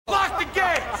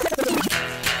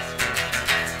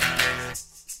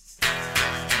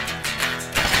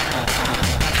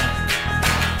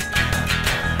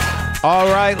All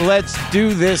right, let's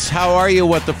do this. How are you,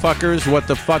 what the fuckers, what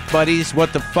the fuck buddies,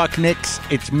 what the fuck nicks?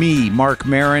 It's me, Marc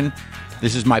Maron.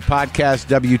 This is my podcast,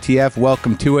 WTF.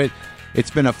 Welcome to it.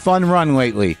 It's been a fun run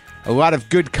lately. A lot of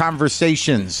good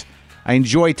conversations. I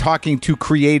enjoy talking to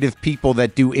creative people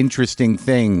that do interesting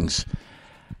things.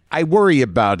 I worry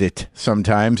about it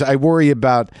sometimes. I worry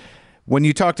about when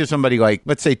you talk to somebody like,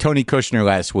 let's say, Tony Kushner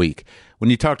last week. When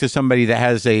you talk to somebody that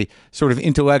has a sort of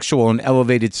intellectual and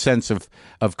elevated sense of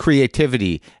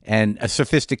creativity and a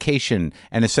sophistication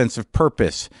and a sense of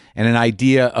purpose and an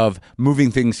idea of moving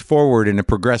things forward in a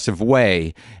progressive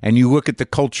way, and you look at the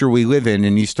culture we live in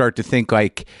and you start to think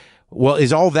like, well,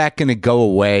 is all that going to go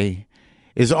away?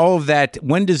 Is all of that,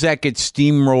 when does that get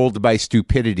steamrolled by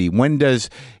stupidity? When does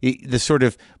the sort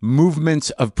of movements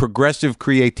of progressive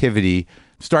creativity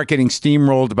start getting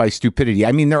steamrolled by stupidity?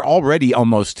 I mean, they're already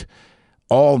almost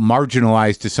all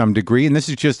marginalized to some degree, and this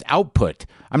is just output.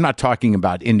 I'm not talking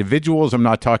about individuals. I'm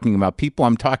not talking about people.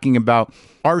 I'm talking about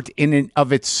art in and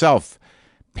of itself,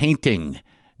 painting,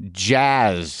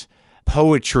 jazz,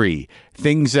 poetry,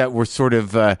 things that were sort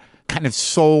of kind of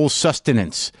soul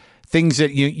sustenance, things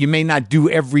that you may not do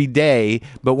every day,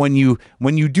 but when you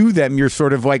do them, you're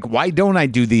sort of like, why don't I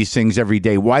do these things every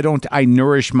day? Why don't I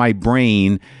nourish my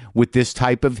brain with this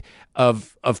type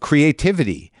of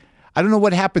creativity? I don't know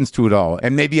what happens to it all.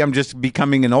 And maybe I'm just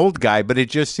becoming an old guy, but it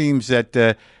just seems that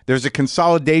there's a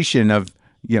consolidation of,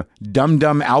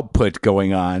 dumb output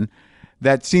going on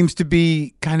that seems to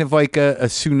be kind of like a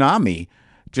tsunami,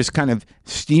 just kind of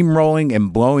steamrolling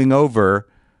and blowing over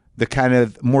the kind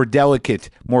of more delicate,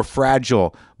 more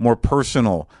fragile, more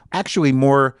personal, actually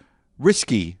more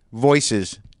risky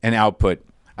voices and output.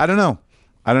 I don't know.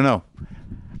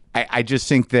 I just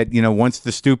think that, once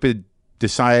the stupid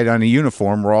decide on a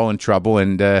uniform, we're all in trouble,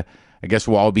 and I guess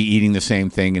we'll all be eating the same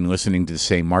thing and listening to the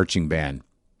same marching band.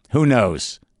 Who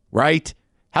knows, right?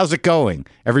 How's it going?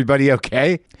 Everybody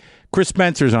okay? Chris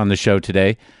Spencer's on the show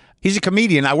today. He's a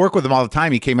comedian. I work with him all the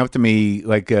time. He came up to me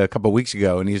like a couple of weeks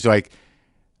ago, and he's like,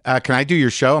 can I do your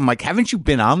show? I'm like, haven't you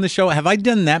been on the show? Have I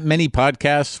done that many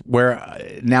podcasts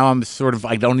where now I'm sort of,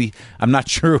 I'm not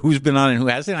sure who's been on and who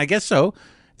hasn't? I guess so.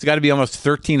 It's got to be almost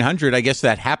 1,300. I guess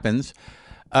that happens.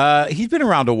 He's been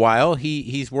around a while.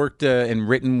 He's worked and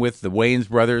written with the Wayans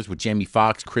brothers, with Jamie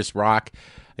Foxx, Chris Rock.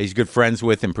 He's good friends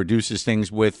with and produces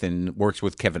things with and works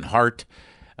with Kevin Hart.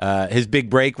 His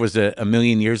big break was a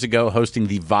million years ago hosting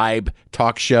the Vibe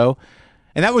talk show.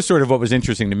 And that was sort of what was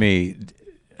interesting to me.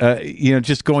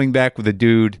 Just going back with a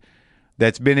dude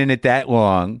that's been in it that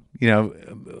long,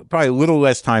 probably a little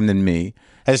less time than me,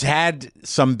 has had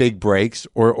some big breaks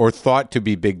or thought to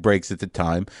be big breaks at the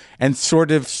time and sort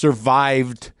of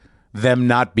survived them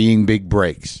not being big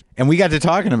breaks. And we got to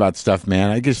talking about stuff,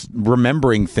 man. I just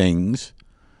remembering things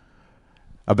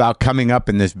about coming up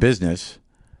in this business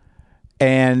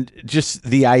and just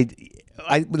I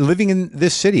living in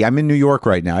this city. I'm in New York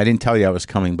right now. I didn't tell you I was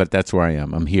coming, but that's where I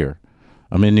am. I'm here.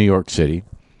 I'm in New York City.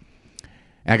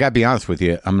 And I got to be honest with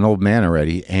you. I'm an old man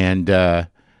already. And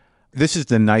this is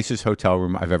the nicest hotel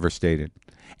room I've ever stayed in.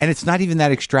 And it's not even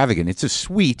that extravagant. It's a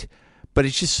suite, but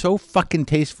it's just so fucking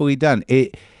tastefully done.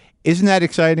 Isn't that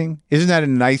exciting? Isn't that a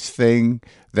nice thing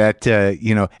that,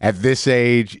 at this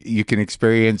age, you can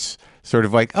experience sort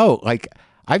of like,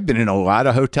 I've been in a lot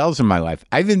of hotels in my life.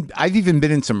 I've even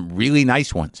been in some really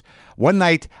nice ones. One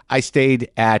night I stayed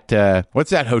at,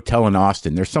 what's that hotel in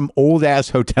Austin? There's some old-ass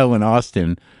hotel in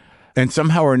Austin. And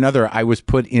somehow or another, I was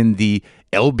put in the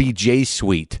LBJ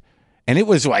suite. And it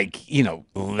was like,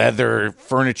 leather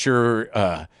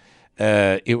furniture.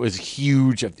 It was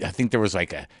huge. I think there was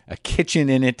like a kitchen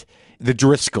in it. The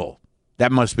Driscoll.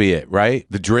 That must be it, right?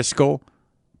 The Driscoll?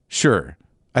 Sure.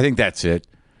 I think that's it.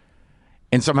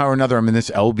 And somehow or another, I'm in this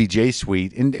LBJ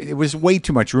suite. And it was way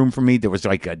too much room for me. There was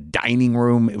like a dining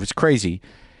room. It was crazy.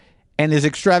 And as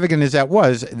extravagant as that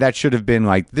was, that should have been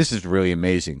like, this is really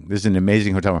amazing. This is an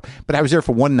amazing hotel room. But I was there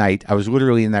for one night. I was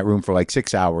literally in that room for like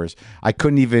 6 hours. I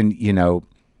couldn't even,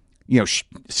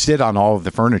 sit on all of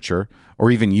the furniture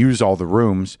or even use all the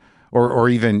rooms or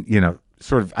even,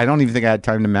 sort of, I don't even think I had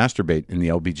time to masturbate in the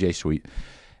LBJ suite.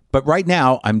 But right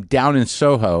now, I'm down in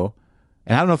Soho.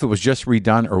 And I don't know if it was just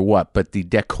redone or what, but the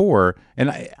decor,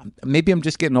 and maybe I'm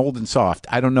just getting old and soft,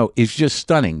 I don't know, it's just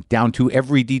stunning down to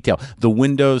every detail. The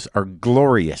windows are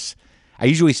glorious. I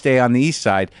usually stay on the east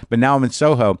side, but now I'm in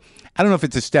Soho. I don't know if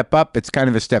it's a step up. It's kind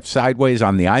of a step sideways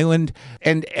on the island.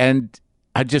 And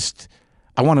I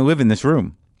want to live in this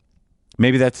room.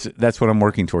 Maybe that's what I'm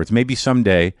working towards. Maybe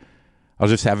someday I'll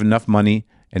just have enough money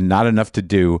and not enough to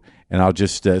do, and I'll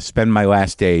just spend my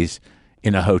last days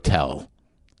in a hotel,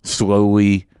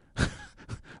 slowly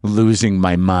losing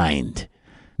my mind.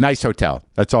 Nice hotel.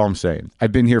 That's all I'm saying.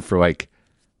 I've been here for like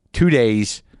 2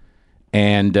 days,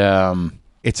 and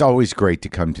it's always great to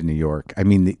come to New York. I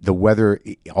mean, the weather,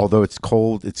 although it's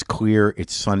cold, it's clear,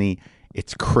 it's sunny,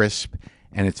 it's crisp,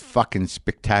 and it's fucking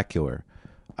spectacular.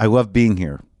 I love being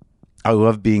here. I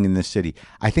love being in this city.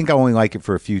 I think I only like it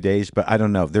for a few days, but I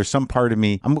don't know. There's some part of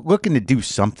me, I'm looking to do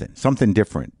something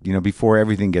different, before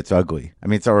everything gets ugly. I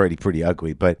mean, it's already pretty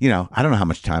ugly, but, I don't know how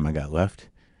much time I got left.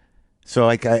 So,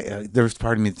 like, there's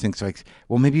part of me that thinks, like,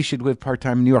 well, maybe you should live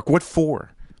part-time in New York. What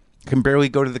for? I can barely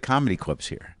go to the comedy clubs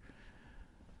here.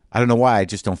 I don't know why. I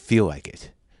just don't feel like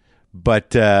it.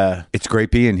 But it's great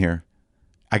being here.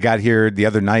 I got here the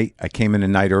other night. I came in a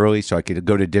night early so I could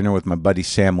go to dinner with my buddy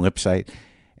Sam Lipsight.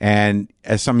 And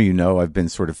as some of you know, I've been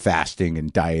sort of fasting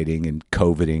and dieting and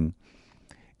COVIDing.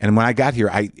 And when I got here,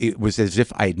 it was as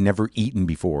if I had never eaten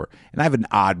before. And I have an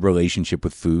odd relationship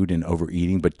with food and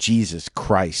overeating, but Jesus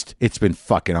Christ, it's been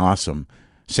fucking awesome.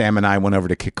 Sam and I went over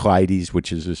to Kyklaides,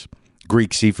 which is this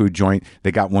Greek seafood joint.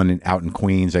 They got one out in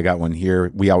Queens. I got one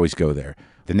here. We always go there.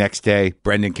 The next day,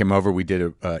 Brendan came over. We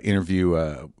did an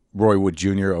interview, Roy Wood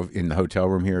Jr. in the hotel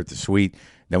room here at the suite.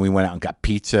 Then we went out and got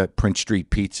pizza, Prince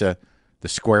Street Pizza. The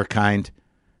square kind.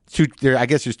 I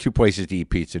guess there's 2 places to eat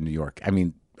pizza in New York. I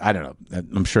mean, I don't know.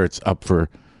 I'm sure it's up for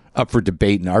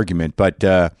debate and argument. But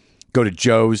go to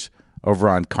Joe's over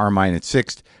on Carmine at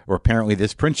 6th, or apparently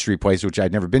this Prince Street place, which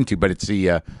I'd never been to, but it's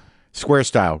the square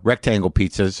style rectangle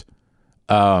pizzas,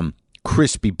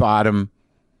 crispy bottom.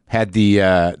 Had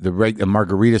the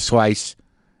margarita slice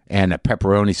and a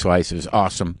pepperoni slice. It was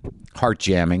awesome, heart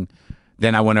jamming.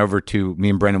 Then me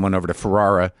and Brendan went over to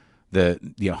Ferrara, the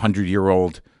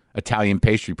 100-year-old Italian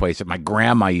pastry place that my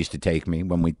grandma used to take me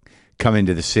when we come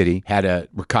into the city. Had a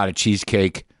ricotta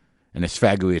cheesecake and a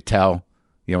sfagliatelle,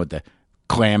 with the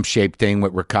clam-shaped thing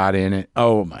with ricotta in it.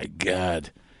 Oh, my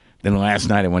God. Then last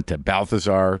night I went to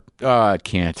Balthazar. Oh, I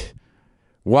can't.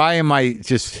 Why am I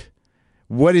just...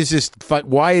 What is this?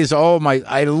 Why is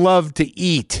I love to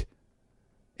eat,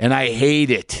 and I hate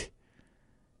it.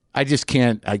 I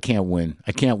can't win.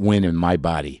 I can't win in my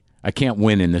body. I can't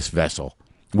win in this vessel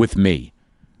with me.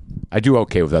 I do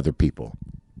okay with other people,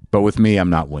 but with me,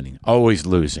 I'm not winning. Always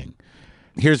losing.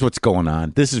 Here's what's going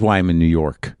on. This is why I'm in New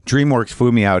York. DreamWorks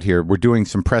flew me out here. We're doing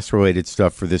some press-related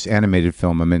stuff for this animated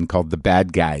film I'm in called The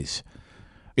Bad Guys.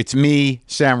 It's me,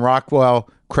 Sam Rockwell,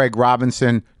 Craig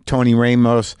Robinson, Tony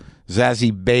Ramos,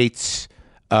 Zazie Bates,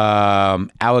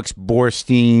 Alex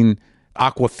Borstein,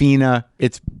 Aquafina.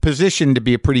 It's positioned to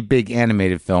be a pretty big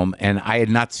animated film, and I had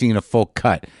not seen a full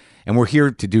cut. And we're here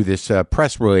to do this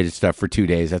press-related stuff for 2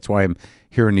 days. That's why I'm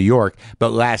here in New York. But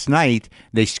last night,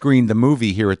 they screened the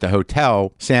movie here at the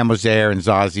hotel. Sam was there, and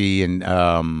Zazie,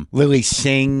 and Lily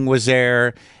Singh was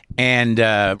there, and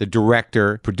the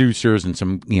director, producers, and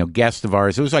some guests of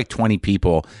ours. It was like 20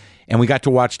 people. And we got to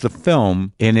watch the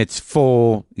film in its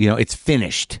full, it's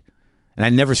finished. And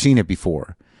I'd never seen it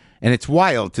before. And it's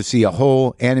wild to see a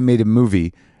whole animated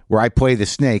movie where I play the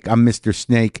snake. I'm Mr.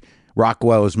 Snake.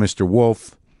 Rockwell is Mr.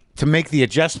 Wolf. To make the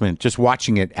adjustment, just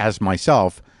watching it as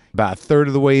myself, about a third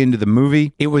of the way into the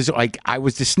movie, it was like I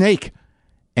was the snake.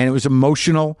 And it was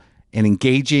emotional and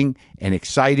engaging and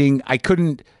exciting. I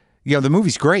couldn't, the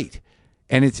movie's great.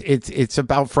 And it's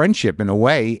about friendship in a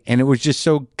way. And it was just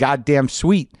so goddamn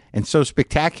sweet and so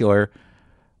spectacular.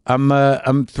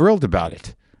 I'm thrilled about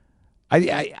it. I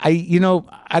don't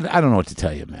know what to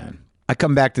tell you, man. I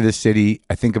come back to this city.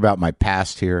 I think about my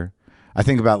past here. I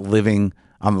think about living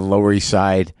on the Lower East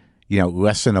Side,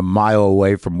 less than a mile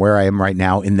away from where I am right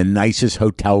now, in the nicest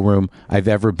hotel room I've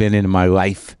ever been in my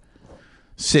life,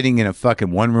 sitting in a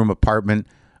fucking one-room apartment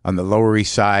on the Lower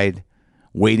East Side,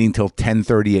 waiting till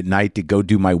 10:30 at night to go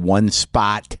do my one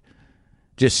spot,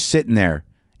 just sitting there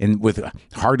and with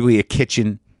hardly a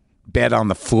kitchen, bed on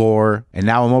the floor, and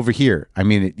now I'm over here. I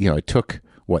mean, it took,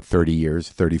 30 years,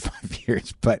 35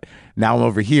 years, but now I'm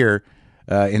over here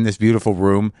in this beautiful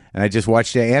room, and I just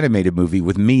watched an animated movie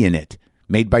with me in it,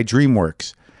 made by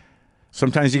DreamWorks.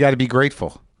 Sometimes you got to be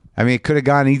grateful. I mean, it could have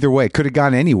gone either way. It could have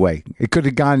gone any way. It could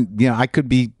have gone, I could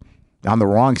be on the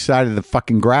wrong side of the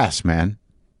fucking grass, man.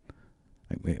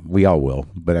 We all will,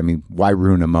 but I mean, why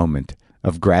ruin a moment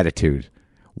of gratitude?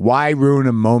 Why ruin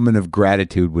a moment of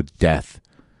gratitude with death?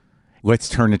 Let's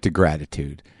turn it to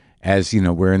gratitude. As,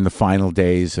 we're in the final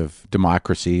days of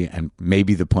democracy and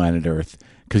maybe the planet Earth,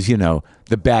 because,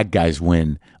 the bad guys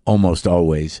win almost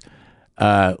always.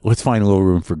 Let's find a little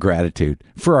room for gratitude,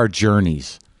 for our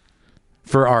journeys,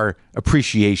 for our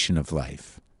appreciation of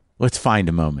life. Let's find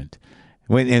a moment.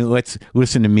 And let's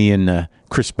listen to me and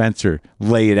Chris Spencer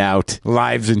lay it out.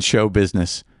 Lives in show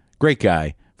business. Great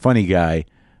guy, funny guy,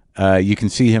 You can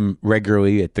see him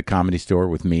regularly at the Comedy Store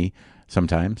with me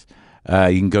sometimes.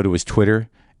 You can go to his Twitter,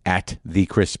 at the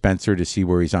Chris Spencer, to see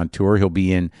where he's on tour. He'll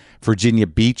be in Virginia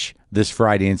Beach this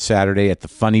Friday and Saturday at the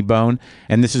Funny Bone.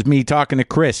 And this is me talking to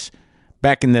Chris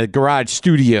back in the garage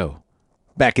studio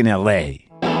back in L.A.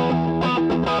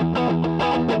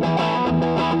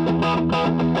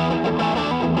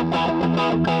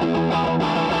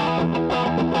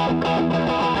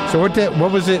 So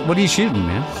what was it? What are you shooting,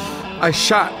 man? I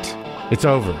shot. It's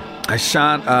over. I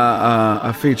shot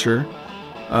a feature.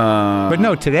 But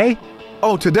no, today?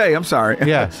 Oh, today. I'm sorry.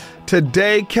 Yeah.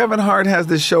 Today, Kevin Hart has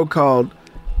this show called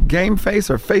Game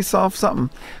Face or Face Off something.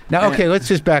 Now, okay, let's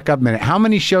just back up a minute. How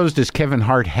many shows does Kevin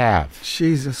Hart have?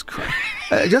 Jesus Christ.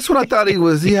 Just when I thought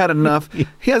he had enough.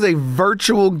 He has a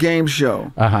virtual game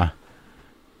show. Uh-huh.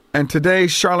 And today,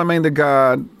 Charlemagne the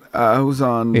God, who's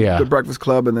on The Breakfast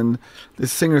Club, and then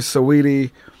this singer, Saweetie,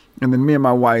 and then me and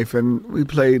my wife, and we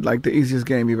played like the easiest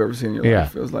game you've ever seen in your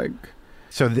life. It was like...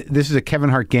 So this is a Kevin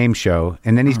Hart game show,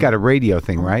 and then he's got a radio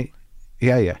thing, right?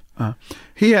 Yeah.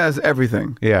 He has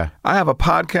everything. Yeah. I have a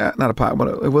podcast, not a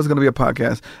podcast, it was going to be a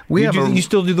podcast. You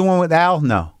still do the one with Al?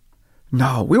 No,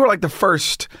 we were like the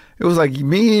first. It was like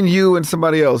me and you and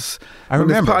somebody else. I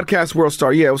remember. This podcast World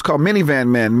Star. Yeah, it was called Minivan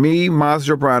Men. Me, Maz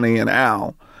Jobrani, and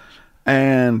Al.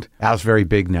 And Al's very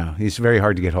big now. He's very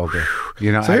hard to get hold of.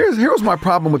 You know. So here was my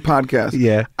problem with podcasts.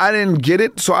 Yeah. I didn't get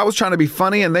it, so I was trying to be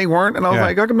funny, and they weren't. And I was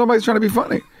like, how come nobody's trying to be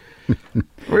funny?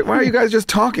 Why are you guys just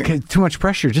talking? Too much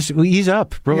pressure. Just ease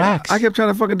up. Relax. Yeah, I kept trying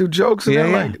to fucking do jokes,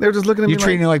 and they're just looking at me. You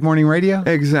treating it like morning radio?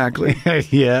 Exactly.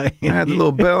 Yeah. I had the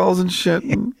little bells and shit.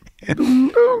 And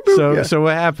So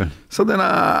what happened? So then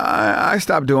I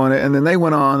stopped doing it, and then they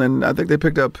went on, and I think they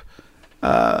picked up.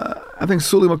 I think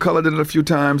Sully McCullough did it a few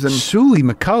times. And Sully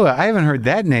McCullough? I haven't heard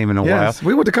that name in a while.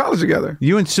 We went to college together.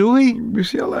 You and Sully?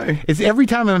 UCLA. It's every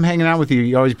time I'm hanging out with you,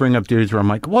 you always bring up dudes where I'm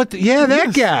like, what? Yeah,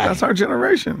 that guy. That's our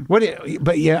generation.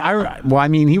 But yeah, I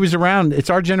mean, he was around.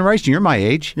 It's our generation. You're my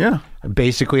age. Yeah.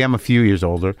 Basically, I'm a few years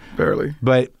older. Barely.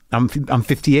 But I'm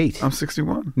 58. I'm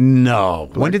 61. No.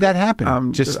 When did that happen?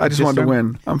 I just wanted to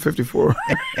win. I'm 54.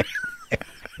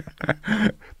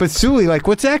 But Sully, like,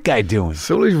 what's that guy doing?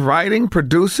 Sully's writing,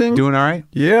 producing. Doing all right?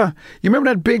 Yeah. You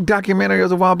remember that big documentary that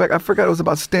was a while back? I forgot it was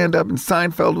about stand-up, and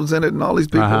Seinfeld was in it, and all these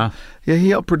people. Uh-huh. Yeah, he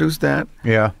helped produce that.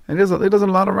 Yeah. And he does a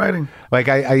lot of writing. Like,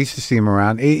 I used to see him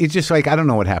around. It's just like, I don't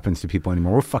know what happens to people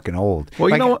anymore. We're fucking old. Well,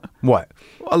 like, you know what? What?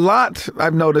 A lot,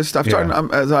 I've noticed.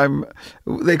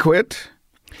 They quit.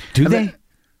 Do they?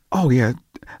 Oh, yeah.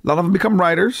 A lot of them become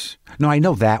writers. No, I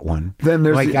know that one. Then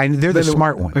there's they're the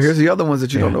smart ones. Here's the other ones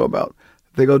that you don't know about.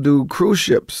 They go do cruise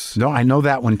ships. No, I know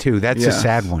that one too. That's a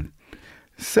sad one.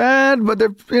 Sad, but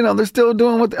they're still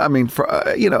doing what I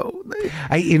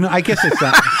guess it's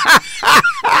not.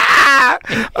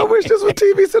 I wish this was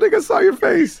TV so they could saw your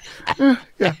face.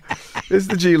 Yeah, it's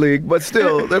the G League, but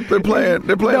still they're playing.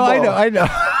 They're playing. No, ball. I know.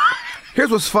 Here's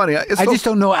what's funny. I just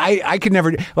don't know. I could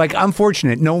never. Like, I'm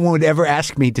fortunate. No one would ever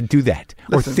ask me to do that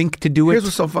or think to do it. Here's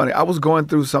what's so funny. I was going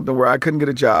through something where I couldn't get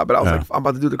a job, but I was like, I'm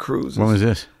about to do the cruise. When was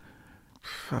this?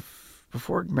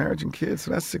 Before marriage and kids.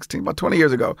 So that's 16, about 20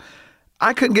 years ago.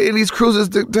 I couldn't get any of these cruises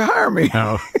to hire me.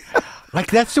 No.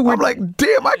 Like, that's the word. I'm like,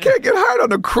 damn, I can't get hired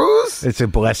on a cruise. It's a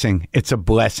blessing. It's a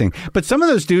blessing. But some of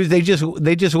those dudes, they just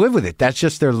live with it. That's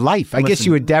just their life. I guess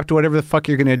you adapt to whatever the fuck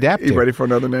you're going to adapt to. You ready for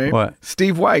another name? What?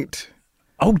 Steve White.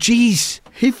 Oh, geez.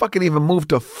 He fucking even moved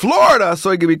to Florida so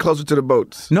he could be closer to the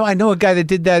boats. No, I know a guy that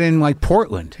did that in, like,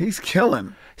 Portland. He's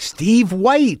killing. Steve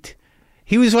White.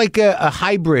 He was like a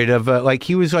hybrid of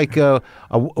he was like a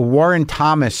Warren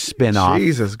Thomas spinoff.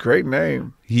 Jesus, great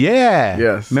name. Yeah.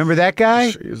 Yes. Remember that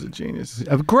guy? Sure, he was a genius.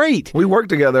 Great. We worked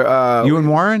together. You and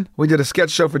Warren? We did a sketch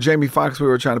show for Jamie Foxx we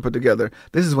were trying to put together.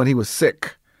 This is when he was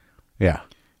sick. Yeah.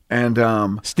 And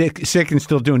sick and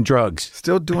still doing drugs.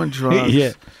 Still doing drugs.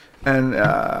 Yeah. And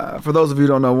for those of you who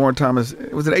don't know, Warren Thomas,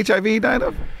 was it HIV he died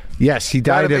of? Yes, he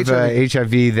died of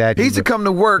HIV. That he used to come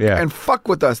to work and fuck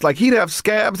with us. Like, he'd have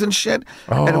scabs and shit,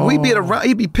 and we'd be around.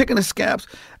 He'd be picking the scabs.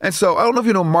 And so I don't know if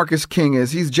you know who Marcus King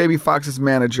is. He's Jamie Foxx's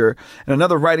manager, and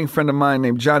another writing friend of mine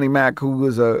named Johnny Mack, who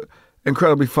was a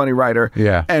incredibly funny writer.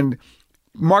 Yeah. And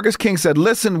Marcus King said,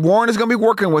 "Listen, Warren is going to be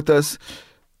working with us.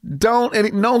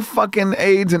 No fucking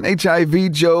AIDS and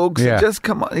HIV jokes. Yeah. Just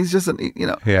come on. He's just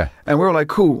Yeah. And we were like,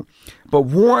 cool. But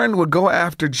Warren would go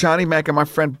after Johnny Mack and my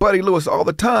friend Buddy Lewis all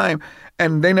the time,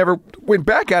 and they never went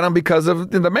back at him because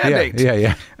of the mandate.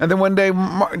 Yeah. And then one day,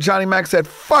 Johnny Mack said,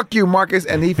 "Fuck you, Marcus,"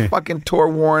 and he fucking tore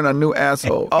Warren a new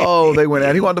asshole. Oh, they went at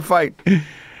it. He wanted to fight.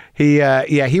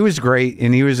 he was great,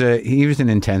 and he was an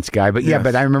intense guy. But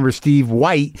but I remember Steve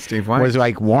White was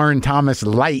like Warren Thomas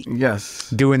light. Yes,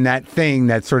 doing that thing,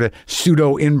 that sort of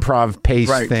pseudo improv pace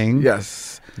thing.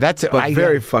 Yes, that's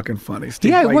very fucking funny.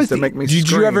 Steve White used to make me Did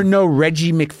scream. you ever know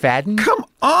Reggie McFadden? Come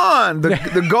on,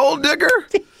 the gold digger.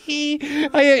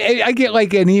 I get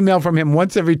like an email from him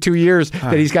once every 2 years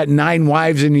that he's got 9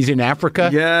 wives and he's in Africa.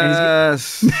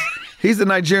 Yes. He's the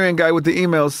Nigerian guy with the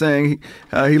email saying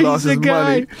he lost his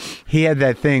money. He had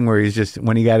that thing where he's just,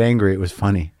 when he got angry, it was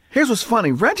funny. Here's what's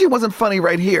funny. Reggie wasn't funny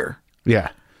right here.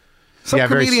 Yeah.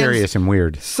 Very serious and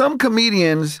weird. Some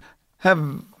comedians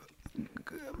are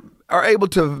able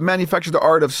to manufacture the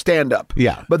art of stand-up.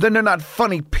 Yeah. But then they're not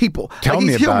funny people. Tell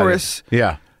me he's about humorous. It.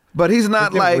 Yeah. But he's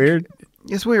not like... weird?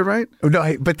 It's weird, right?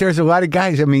 No, but there's a lot of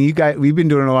guys. I mean, we've been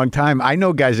doing it a long time. I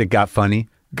know guys that got funny.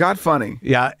 Got funny.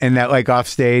 Yeah, and that like off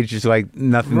stage is like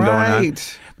nothing going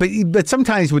on. But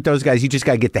sometimes with those guys, you just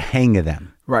got to get the hang of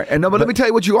them. Right. And but let me tell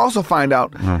you what you also find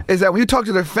out is that when you talk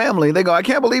to their family, they go, I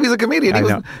can't believe he's a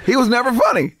comedian. He was never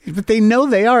funny. But they know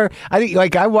they are. I think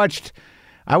like I watched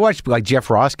like Jeff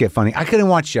Ross get funny. I couldn't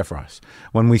watch Jeff Ross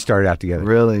when we started out together.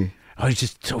 Really? Oh, he's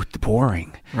just so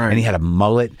boring. Right. And he had a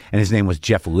mullet, and his name was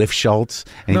Jeff Lifschultz.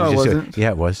 And no, it wasn't. Yeah,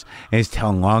 it was. And he's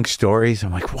telling long stories.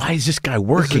 I'm like, why is this guy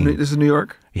working? This is New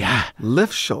York? Yeah.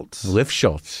 Lifschultz.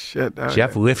 Shit.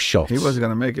 Jeff Lifschultz. He wasn't going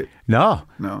to make it. No.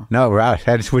 Ross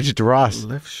had to switch it to Ross.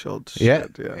 Lifschultz.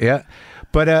 Yeah.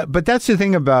 But that's the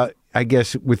thing about, I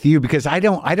guess, with you, because I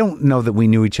don't know that we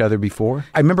knew each other before.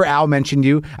 I remember Al mentioned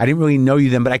you. I didn't really know you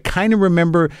then, but I kind of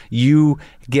remember you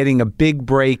getting a big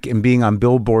break and being on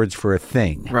billboards for a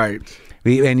thing. Right.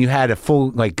 And you had a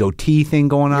full like goatee thing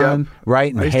going on,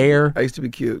 right? And hair. I used to be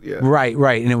cute, yeah. Right.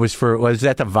 And it was was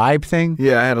that the Vibe thing?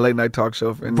 Yeah, I had a late night talk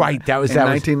show. That was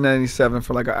 1997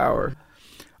 for like an hour.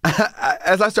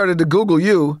 As I started to Google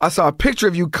you, I saw a picture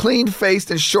of you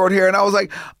clean-faced and short hair, and I was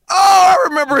like, oh, I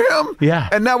remember him. Yeah.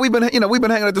 And now we've been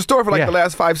hanging at the store for like the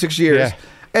last 5-6 years. Yeah.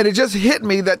 And it just hit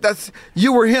me that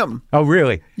you were him. Oh,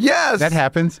 really? Yes. That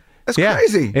happens. That's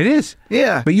crazy. It is.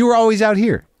 Yeah. But you were always out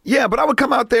here. Yeah, but I would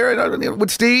come out there and with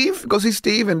Steve, go see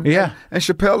Steve and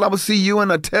Chappelle, and I would see you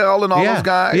and Attell and all those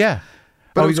guys. Yeah.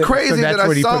 But it was crazy that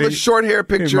I saw the short hair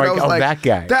picture. And I was like, that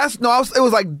guy. It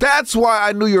was like, that's why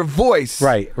I knew your voice.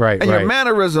 Right. And your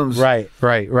mannerisms. Right.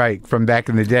 From back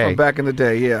in the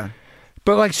day. Yeah.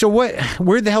 But like, so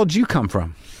where the hell did you come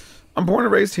from? I'm born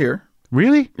and raised here.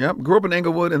 Really? Yep. Grew up in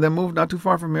Inglewood and then moved not too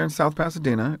far from here in South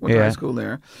Pasadena. Went to high school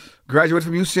there. Graduated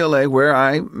from UCLA where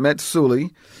I met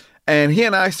Sully. And he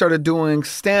and I started doing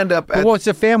stand-up at... Well, it's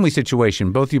a family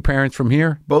situation. Both your parents from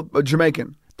here? Both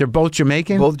Jamaican. They're both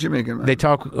Jamaican? Both Jamaican. Man. They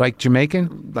talk like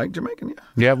Jamaican? Like Jamaican, yeah.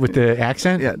 Yeah, with the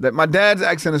accent? Yeah. My dad's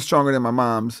accent is stronger than my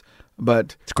mom's,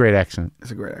 but... It's a great accent. It's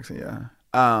a great accent,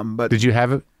 yeah. But did you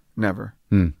have it? Never.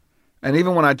 And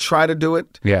even when I try to do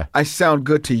it, I sound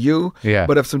good to you. Yeah.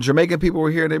 But if some Jamaican people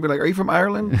were here, they'd be like, are you from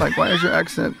Ireland? Like, why is your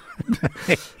accent?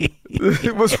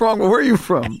 What's wrong? Where are you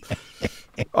from?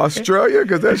 Australia?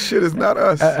 Because that shit is not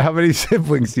us. How many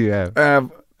siblings do you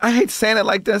have? I hate saying it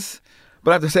like this,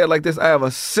 but I have to say it like this. I have a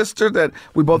sister that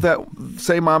we both have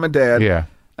same mom and dad. Yeah.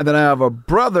 And then I have a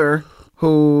brother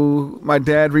who my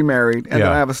dad remarried, and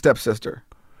then I have a stepsister.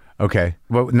 Okay.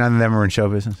 Well, none of them are in show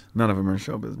business? None of them are in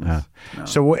show business. No.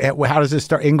 So how does this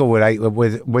start? Inglewood, what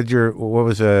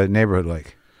was the neighborhood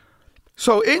like?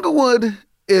 So Inglewood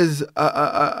is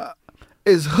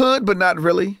hood, but not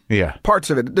really. Yeah.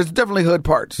 Parts of it. There's definitely hood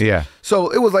parts. Yeah.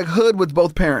 So it was like hood with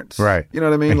both parents. Right. You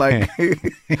know what I mean? Like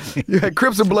you had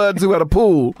Crips and Bloods who had a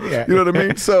pool. Yeah. You know what I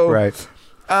mean? So right.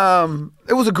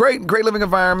 It was a great living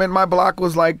environment. My block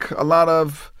was like a lot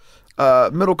of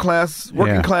middle class,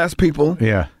 working class people.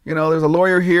 Yeah. You know, there's a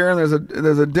lawyer here, and there's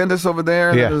a dentist over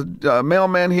there, and there's a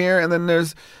mailman here, and then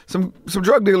there's some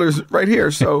drug dealers right here.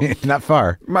 So not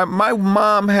far. My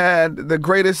mom had the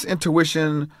greatest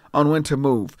intuition on when to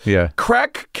move. Yeah.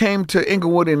 Crack came to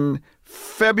Inglewood in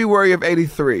February of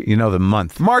 '83. You know the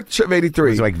month. March of '83.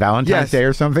 It was like Valentine's Day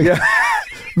or something? Yeah.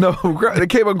 No, they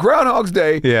came on Groundhog's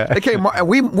Day. Yeah. They came.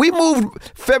 We moved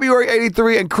February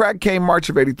 '83, and Crack came March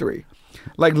of '83.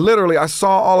 Like literally, I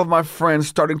saw all of my friends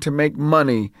starting to make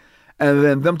money, and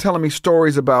then them telling me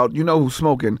stories about who's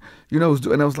smoking, who's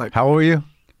doing. And I was like, how old were you?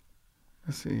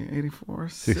 Let's see, 84,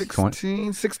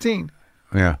 16.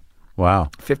 Yeah. Wow.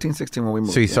 15, 16 when we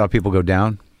moved. So you saw people go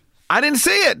down? I didn't see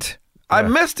it. Yeah. I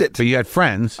missed it. But you had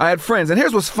friends. I had friends, and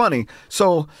here's what's funny.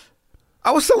 So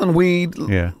I was selling weed.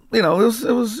 Yeah. It was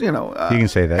you can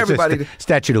say that. Everybody.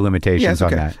 Statute of limitations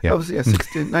on that. Yeah. That was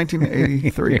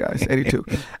 1983, guys, 82.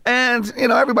 And,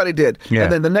 everybody did. Yeah.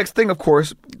 And then the next thing, of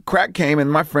course, crack came,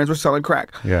 and my friends were selling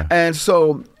crack. Yeah. And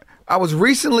so I was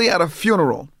recently at a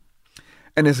funeral,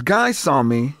 and this guy saw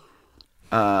me,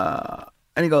 and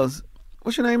he goes,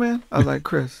 "What's your name, man?" I was like,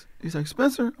 "Chris." He's like,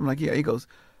 "Spencer?" I'm like, "Yeah." He goes,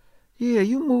 "Yeah,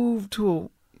 you moved to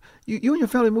you and your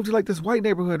family moved to like this white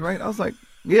neighborhood, right?" I was like,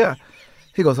 "Yeah."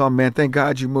 He goes, "Oh man, thank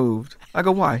God you moved." I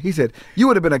go, "Why?" He said, "You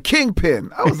would have been a kingpin."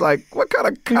 I was like, what kind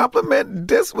of compliment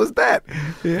diss was that?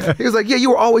 Yeah. He was like, "Yeah,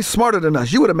 you were always smarter than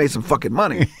us. You would have made some fucking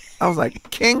money." I was like,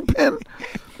 "Kingpin?"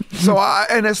 So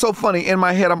and it's so funny. In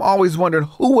my head, I'm always wondering,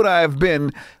 who would I have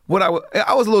been? I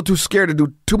was a little too scared to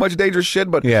do too much dangerous shit,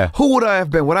 but who would I have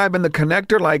been? Would I have been the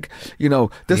connector? Like,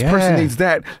 this person needs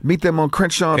that. Meet them on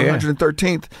Crenshaw on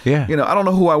 113th. Yeah. I don't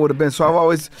know who I would have been. So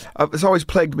it's always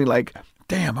plagued me like,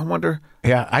 damn, I wonder.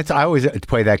 Yeah, I always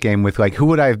play that game with like, who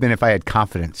would I have been if I had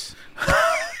confidence?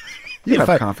 You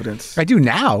have confidence. I do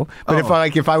now, but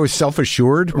if I was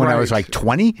self-assured when I was like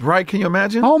 20, right? Can you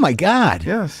imagine? Oh my God!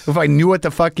 Yes. If I knew what the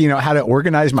fuck, how to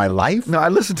organize my life. No, I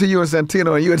listened to you and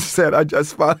Santino, and you had said, I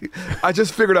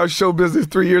just figured out show business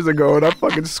 3 years ago, and I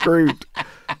fucking screamed.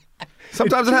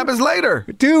 Sometimes it happens later,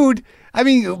 dude. I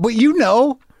mean, but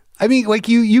like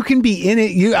you can be in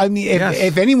it.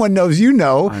 If anyone knows,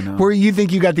 where you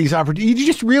think you got these opportunities, you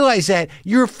just realize that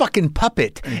you're a fucking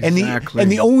puppet, exactly.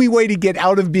 and the only way to get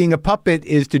out of being a puppet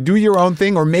is to do your own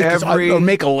thing or make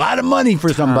a lot of money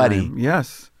for somebody.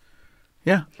 Yes.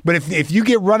 Yeah. But if you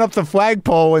get run up the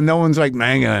flagpole and no one's like,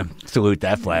 man, I'm gonna salute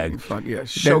that flag. Fuck yeah.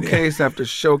 Showcase after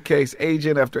showcase,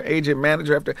 agent after agent,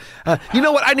 manager after. You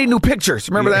know what? I need new pictures.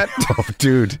 Remember that? Oh,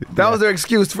 dude. That was their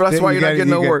excuse for that's why you're not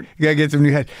getting no work. You gotta get some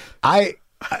new heads. I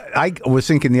was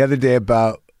thinking the other day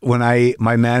about when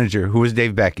my manager, who was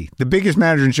Dave Becky, the biggest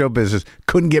manager in show business,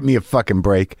 couldn't get me a fucking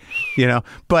break,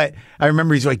 But I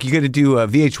remember he's like, you got to do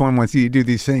VH1 once you do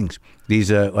these things,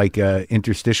 these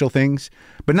interstitial things,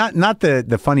 but not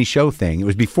the funny show thing. It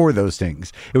was before those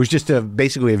things. It was just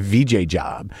basically a VJ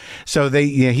job. So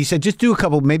he said, just do a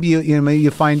couple. Maybe maybe you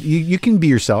find you can be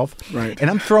yourself. Right. And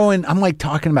I'm like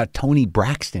talking about Toni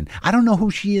Braxton. I don't know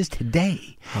who she is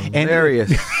today.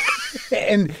 Hilarious.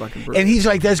 And he's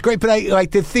like, that's great, but I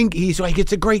like to think, he's like,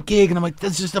 it's a great gig, and I'm like,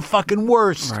 this is the fucking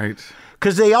worst, right?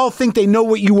 Because they all think they know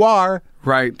what you are,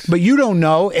 right? But you don't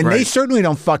know, and they certainly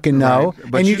don't fucking know,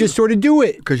 right. And you just sort of do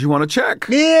it because you want to check,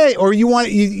 or you want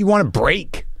to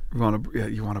break, you want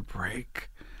to break.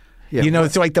 Yeah,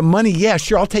 it's like the money. Yeah,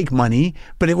 sure, I'll take money,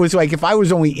 but it was like if I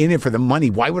was only in it for the money,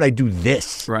 why would I do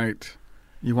this? Right.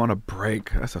 You want to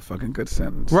break. That's a fucking good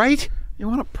sentence, right? You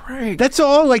want to break. That's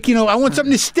all. Like, I want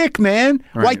something to stick, man.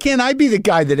 Right. Why can't I be the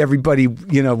guy that everybody,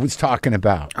 was talking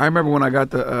about? I remember when I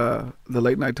got the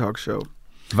late night talk show.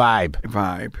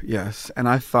 Vibe, yes. And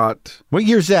I thought... What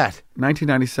year's that?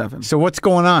 1997. So what's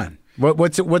going on?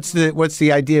 What's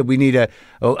the idea? We need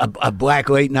a black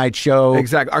late night show.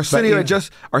 Exactly. Arsenio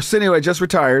had just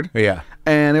retired. Yeah.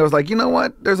 And it was like, you know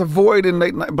what? There's a void in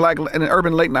late night, in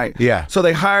urban late night. Yeah. So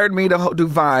they hired me to do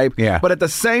Vibe. Yeah. But at the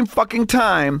same fucking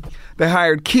time, they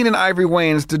hired Keenan Ivory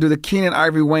Wayans to do the Keenan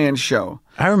Ivory Wayans show.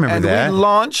 I remember that. And we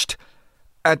launched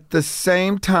at the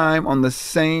same time on the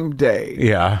same day.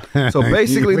 Yeah. So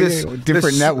basically this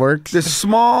networks. This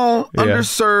small,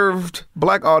 underserved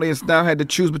black audience now had to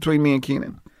choose between me and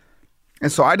Keenan.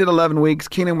 And so I did 11 weeks.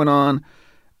 Keenan went on.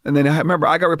 And then I remember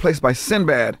I got replaced by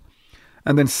Sinbad.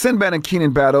 And then Sinbad and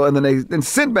Keenan battle. And then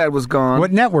Sinbad was gone.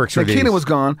 What networks were these? Keenan was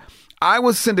gone. I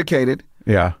was syndicated.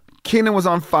 Yeah. Keenan was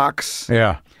on Fox.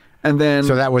 Yeah. And then...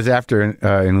 So that was after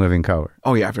In Living Color.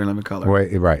 Oh, yeah, after In Living Color.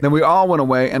 Right. Then we all went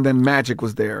away, and then Magic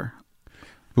was there.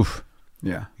 Oof.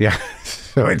 Yeah. Yeah.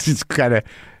 So it's just kind of...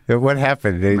 What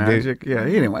happened? Magic, yeah.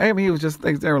 Anyway, I mean, it was just...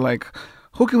 They were like,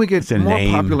 who can we get more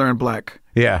popular in black?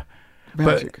 Yeah.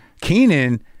 Magic. But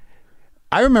Keenan...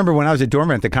 I remember when I was a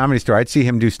doorman at the Comedy Store, I'd see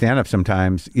him do stand-up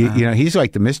sometimes. He's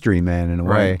like the mystery man in a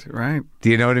way. Right. Do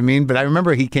you know what I mean? But I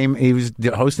remember he was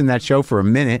hosting that show for a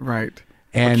minute. Right.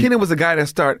 And Keenan was the guy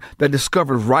that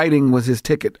discovered writing was his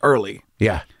ticket early.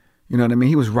 Yeah. You know what I mean?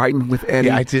 He was writing with Eddie,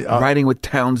 writing with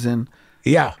Townsend.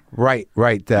 Yeah, right.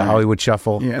 The Hollywood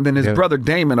Shuffle. Yeah, and then his brother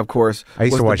Damon, of course. I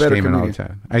used to watch Damon all the comedian.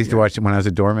 time. I used to watch him when I was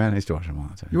a doorman. I used to watch him all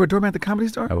the time. You were a doorman at the Comedy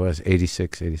Store? I was,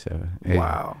 86, 87.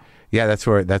 Wow. Yeah, that's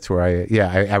where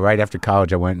I right after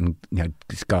college I went and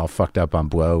just got all fucked up on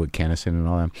blow with Kennison and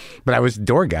all that. But I was a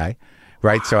door guy,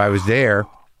 right? So I was there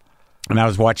and I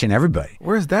was watching everybody.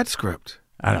 Where's that script?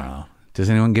 I don't know. Does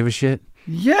anyone give a shit?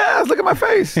 Yes, look at my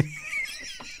face.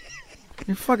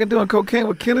 You're fucking doing cocaine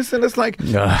with Kennison?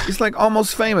 It's like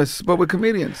Almost Famous, but with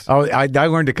comedians. Oh, I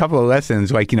learned a couple of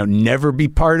lessons, like, never be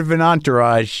part of an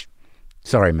entourage.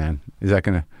 Sorry, man. Is that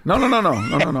gonna? No.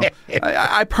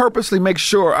 I purposely make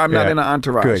sure I'm not in an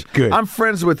entourage. Good. I'm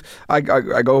friends with. I'll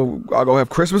go have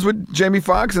Christmas with Jamie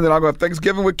Foxx, and then I'll go have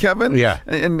Thanksgiving with Kevin. Yeah.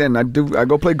 And then I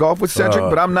go play golf with Cedric,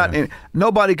 but I'm not in.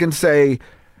 Nobody can say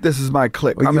this is my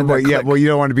clique. Well, I'm in that clique. Yeah. Well, you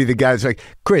don't want to be the guy that's like,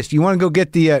 Chris, you want to go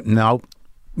get the? No.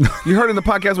 You heard in the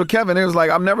podcast with Kevin, it was like,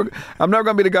 I'm never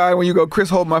gonna be the guy when you go, Chris,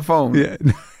 hold my phone. Yeah.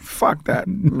 Fuck that.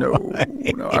 No.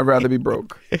 I'd rather be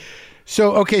broke.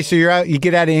 So you're out. You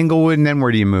get out of Inglewood, and then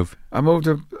where do you move? I moved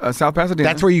to South Pasadena.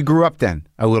 That's where you grew up then,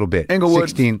 a little bit. Inglewood.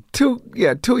 16. 2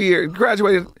 years.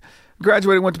 Graduated.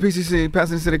 Went to PCC,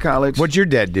 Pasadena City College. What'd your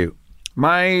dad do?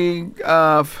 My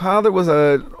father was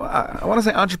I want to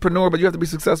say entrepreneur, but you have to be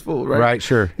successull, right? Right,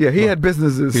 sure. Yeah, he had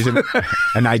businesses. He's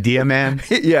an idea man.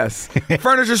 Yes,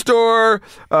 furniture store,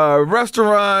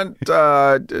 restaurant.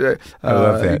 I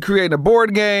love that. He created a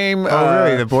board game. Oh,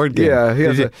 really? The board game? Yeah, he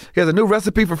has a new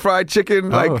recipe for fried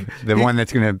chicken. The one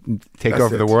that's going to take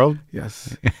over the world?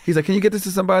 Yes. He's like, can you get this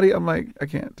to somebody? I'm like, I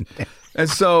can't. And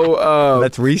so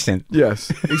that's recent.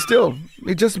 Yes,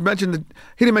 he just mentioned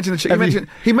he didn't mention the chicken.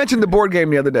 He mentioned the board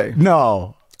game the other day.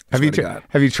 No, have you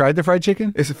tried the fried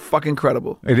chicken? It's fucking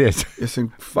incredible. It is. It's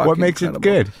fucking What makes incredible.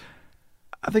 it good?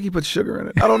 I think he put sugar in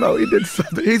it. I don't know. He did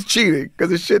something. He's cheating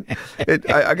because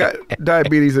I got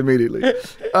diabetes immediately.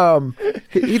 I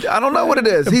don't know what it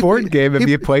is. The board game. Have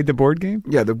you played the board game?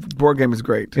 Yeah, the board game is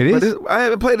great. It is. I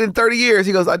haven't played it in 30 years.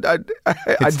 He goes, I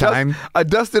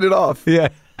dusted it off. Yeah.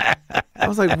 I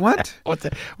was like, what?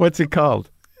 What's it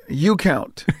called? You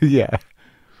count. Yeah.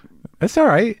 That's all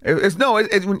right.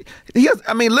 He has.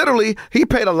 I mean, literally, he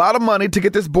paid a lot of money to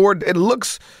get this board. It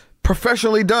looks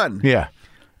professionally done. Yeah.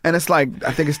 And it's like,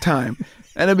 I think it's time.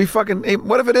 And it'd be fucking,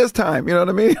 what if it is time? You know what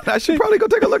I mean? I should probably go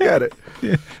take a look at it.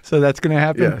 Yeah. So that's going to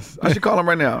happen? Yes. I should call him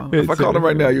right now. If I called him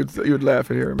right now, you'd laugh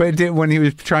at hearing me. But when he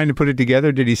was trying to put it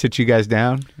together, did he sit you guys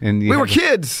down? And we were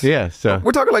kids. Yeah. So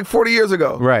we're talking like 40 years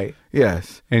ago. Right.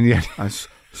 Yes. And yet.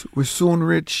 We're soon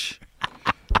rich.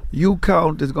 You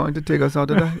count is going to take us out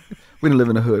of the... We didn't live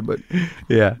in the hood, but...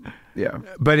 Yeah. Yeah,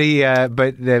 but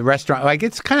the restaurant, like,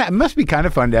 it must be kind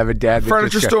of fun to have a dad that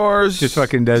furniture stores just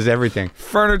fucking does everything.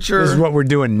 Furniture. This is what we're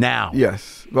doing now.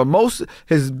 Yes, but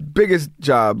his biggest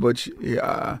job, which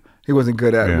he wasn't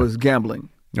good at, was gambling.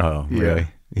 Oh, really?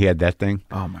 He had that thing.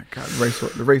 Oh my God,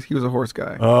 the race. He was a horse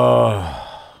guy.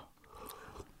 Oh,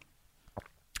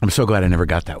 I'm so glad I never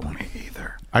got that one. Me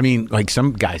either. I mean, like,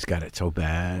 some guys got it so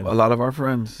bad. A lot of our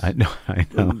friends. I know.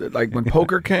 Like when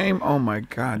poker came, oh my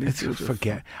God.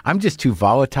 Forget. I'm just too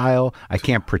volatile. I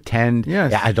can't pretend.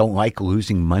 Yes. I don't like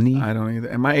losing money. I don't either.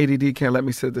 And my ADD can't let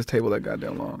me sit at this table that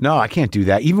goddamn long. No, I can't do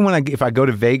that. Even if I go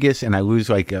to Vegas and I lose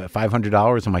like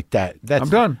 $500, I'm like, that's I'm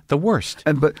done. The worst.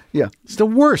 It's the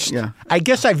worst. Yeah. I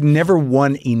guess I've never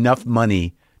won enough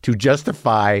money to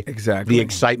justify the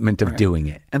excitement of doing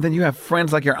it. And then you have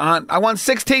friends like your aunt. I won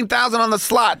 $16,000 on the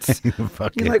slots.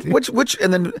 You're like, which?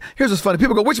 And then here's what's funny.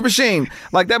 People go, which machine?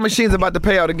 Like, that machine's about to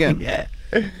pay out again. Yeah.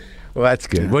 Well, that's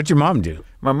good. What'd your mom do?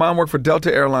 My mom worked for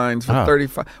Delta Airlines for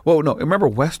 35. Well, no, remember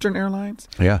Western Airlines?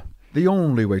 Yeah. The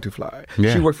only way to fly.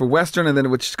 Yeah. She worked for Western, and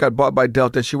then which got bought by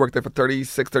Delta. She worked there for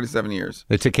 36, 37 years.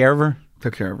 They took care of her?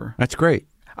 Took care of her. That's great.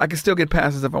 I can still get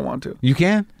passes if I want to. You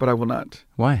can? But I will not.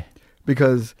 Why?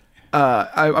 Because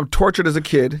I'm tortured as a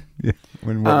kid. Yeah.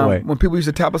 In what way? When people used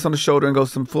to tap us on the shoulder and go,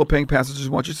 some full paying passengers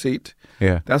want your seat.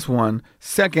 Yeah. That's one.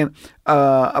 Second,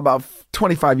 about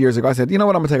 25 years ago, I said, you know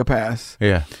what, I'm going to take a pass.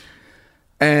 Yeah.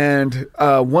 And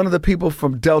one of the people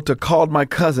from Delta called my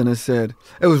cousin and said,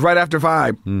 it was right after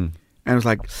 5. And it was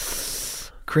like,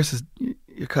 Chris, is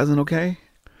your cousin okay?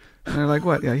 And they're like,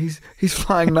 what? Yeah, he's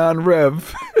flying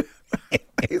non-rev.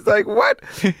 He's like, what?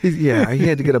 He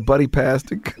had to get a buddy pass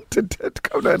to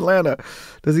come to Atlanta.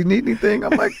 Does he need anything?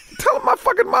 I'm like, tell him my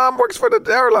fucking mom works for the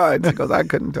airlines. He goes, I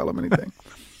couldn't tell him anything.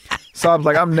 So I was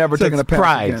like, I'm never taking a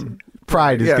pass again.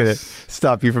 Pride is going to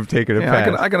stop you from taking a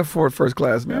pass. I can afford first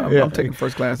class now. I'm taking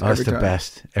first class every time. That's the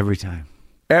best. Every time.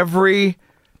 Every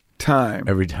time.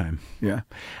 Every time. Yeah.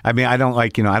 I mean, I don't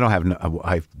like, I don't have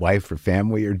a wife or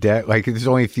family or debt. Like, there's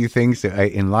only a few things that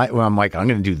in life where I'm like, I'm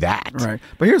going to do that. Right.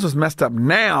 But here's what's messed up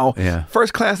now. Yeah.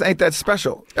 First class ain't that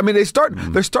special. I mean, they're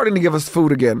starting to give us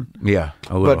food again. Yeah,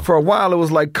 a little. But for a while, it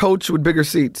was like coach with bigger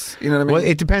seats. You know what I mean? Well,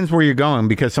 it depends where you're going,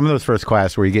 because some of those first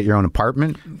class where you get your own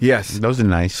apartment. Yes. Those are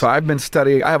nice. So I've been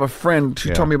studying. I have a friend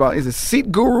who told me about, is it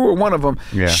Seat Guru or one of them?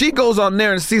 Yeah. She goes on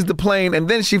there and sees the plane, and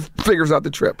then she figures out the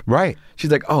trip. Right.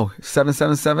 She's like, oh,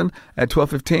 777 at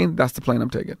 12:15. That's the plane I'm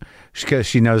taking. Because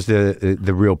she knows the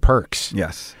real perks.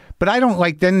 Yes. But I don't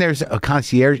like. Then there's a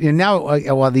concierge, and now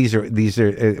well, these are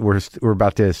we're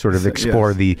about to sort of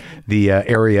explore the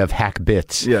area of hack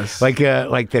bits. Yes, like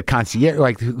the concierge,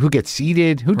 like who gets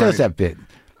seated, who does that bit.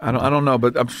 I don't know,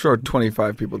 but I'm sure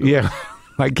 25 people do. Yeah,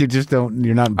 like you just don't.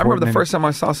 You're not. I remember the first time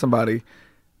I saw somebody.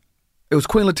 It was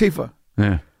Queen Latifah.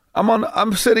 Yeah,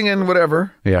 I'm sitting in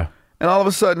whatever. Yeah, and all of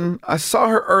a sudden I saw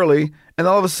her early, and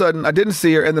all of a sudden I didn't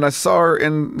see her, and then I saw her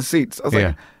in the seats. I was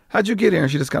like, "How'd you get here?"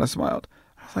 And she just kind of smiled.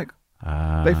 Like,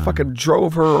 they fucking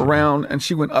drove her around and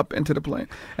she went up into the plane.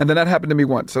 And then that happened to me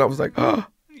once. And I was like, oh.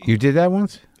 You did that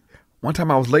once? One time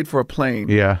I was late for a plane.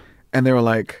 Yeah. And they were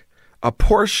like, a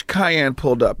Porsche Cayenne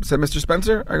pulled up. Said, Mr.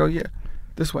 Spencer? I go, yeah,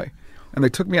 this way. And they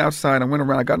took me outside. I went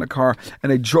around. I got in a car.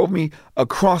 And they drove me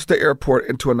across the airport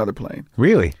into another plane.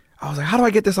 Really? I was like, how do I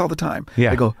get this all the time?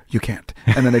 Yeah. They go, you can't.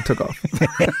 And then they took off.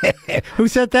 Who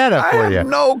set that up for you? I have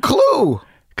no clue.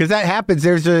 Because that happens.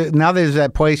 There's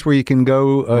that place where you can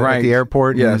go at the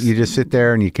airport. Yes. And you just sit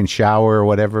there and you can shower or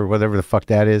whatever the fuck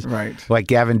that is. Right. Like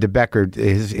Gavin DeBecker,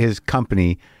 his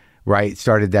company, right,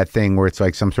 started that thing where it's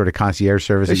like some sort of concierge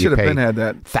service. They should have been had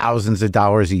that. Thousands of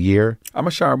dollars a year. I'm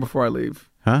a shower before I leave.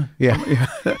 Huh? Yeah.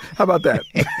 How about that?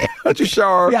 Don't you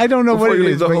shower? Yeah, I don't know what it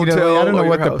is. The hotel I don't know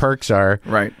what the perks are.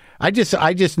 Right. I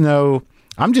just know.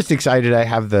 I'm just excited. I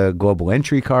have the global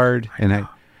entry card and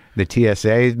the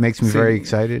TSA makes me very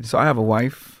excited. So I have a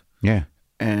wife. Yeah.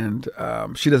 And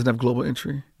she doesn't have global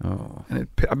entry. Oh. And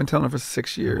I've been telling her for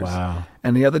 6 years. Wow.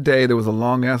 And the other day there was a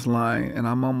long ass line, and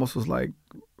I almost was like,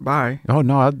 bye. Oh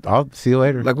no, I'll see you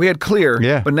later. Like we had clear.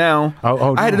 Yeah. But now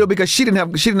I had to do it because she didn't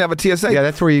have a TSA. Yeah,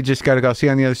 that's where you just got to go. See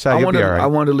you on the other side. You'll be all right. I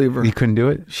wanted to leave her. You couldn't do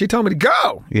it. She told me to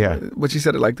go. Yeah. But she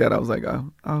said it like that. I was like,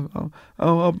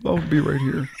 I'll be right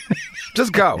here.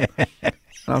 Just go.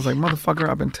 And I was like, motherfucker,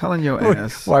 I've been telling your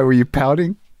ass. Why were you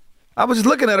pouting? I was just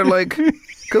looking at her like, because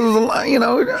it was a lot,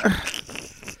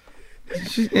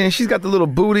 she's got the little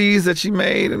booties that she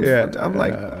made, and I'm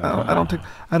like,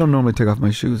 I don't normally take off my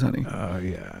shoes, honey. Oh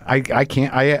yeah, I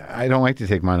can't. I don't like to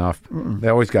take mine off. They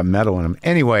always got metal in them.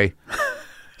 Anyway,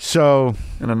 so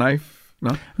and a knife.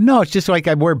 No, it's just like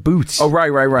I wear boots. Oh,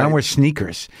 right. I don't wear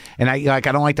sneakers, and I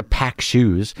don't like to pack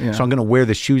shoes, so I'm going to wear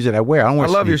the shoes that I wear.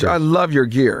 I love your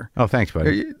gear. Oh, thanks,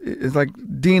 buddy. It's like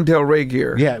Dean Del Rey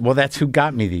gear. Yeah, well, that's who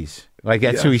got me these. Like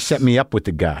that's who he set me up with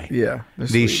the guy. Yeah,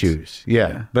 these shoes.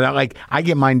 Yeah, but I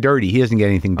get mine dirty. He doesn't get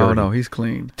anything dirty. Oh no, he's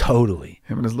clean. Totally.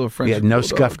 Him and his little French. Yeah, no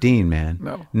scuff Dean,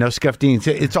 man. No scuff Dean.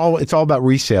 It's all about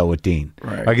resale with Dean.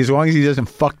 Right. Like as long as he doesn't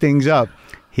fuck things up,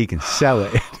 he can sell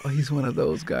it. Oh, he's one of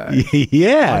those guys.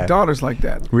 Yeah. My daughter's like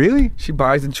that. Really? She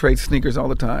buys and trades sneakers all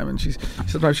the time, and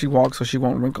sometimes she walks so she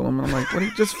won't wrinkle them. And I'm like, what?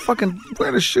 Just fucking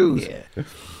wear the shoes.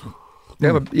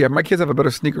 Yeah. My kids have a better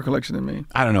sneaker collection than me.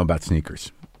 I don't know about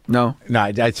sneakers. No,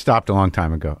 I stopped a long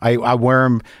time ago. I wear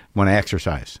them when I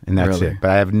exercise, and that's it.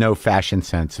 But I have no fashion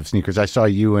sense of sneakers. I saw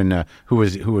you and who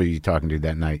were you talking to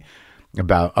that night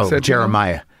about? Oh,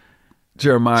 Jeremiah.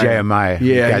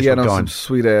 Yeah, he had on some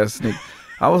sweet ass sneakers.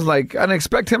 I was like, I didn't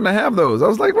expect him to have those. I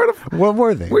was like, what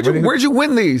were they? Where'd you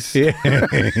win these? Yeah.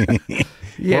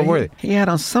 What were they? He had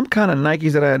on some kind of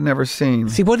Nikes that I had never seen.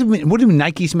 See, what do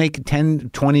Nikes make 10,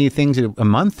 20 things a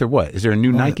month or what? Is there a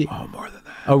new Nike? More than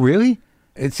that. Oh, really?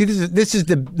 See, this is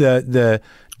the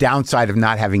downside of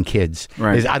not having kids.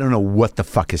 Right. Is I don't know what the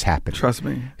fuck has happened. Trust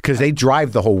me. Because they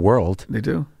drive the whole world. They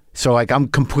do. So like I'm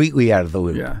completely out of the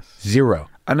loop. Yes. Zero.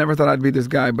 I never thought I'd be this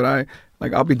guy, but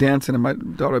I'll be dancing and my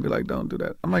daughter would be like, don't do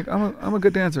that. I'm like, I'm a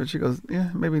good dancer. And she goes, yeah,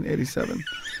 maybe in 87.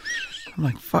 I'm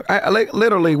like, fuck. I like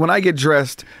literally when I get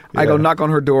dressed, I go knock on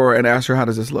her door and ask her, how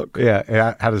does this look?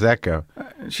 Yeah. How does that go?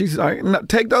 She's like, no,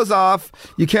 take those off.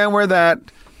 You can't wear that.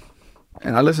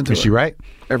 And I listen to her. Is she right?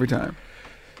 Every time.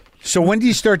 So when do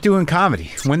you start doing comedy?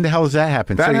 When the hell does that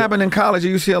happen? That happened in college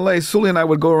at UCLA. Sully and I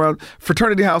would go around.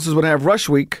 Fraternity houses would have Rush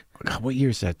Week. God, what year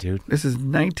is that, dude? This is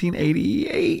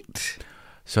 1988.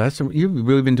 So you've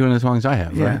really been doing it as long as I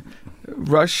have, right?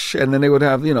 Rush, and then they would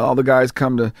have all the guys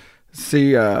come to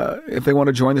see if they want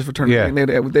to join this fraternity. Yeah.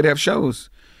 And they'd have shows.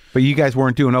 But you guys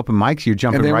weren't doing open mics. You're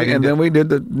jumping right in. And then we did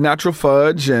the Natural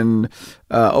Fudge and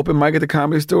open mic at the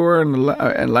Comedy Store and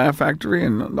Laugh Factory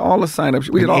and all the sign-ups.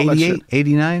 We did all that shit.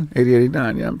 89?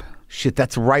 89, yeah. Shit,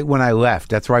 that's right when I left.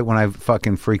 That's right when I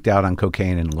fucking freaked out on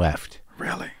cocaine and left.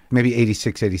 Really? Maybe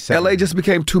 86, 87. LA just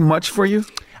became too much for you?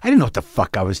 I didn't know what the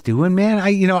fuck I was doing, man.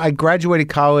 I graduated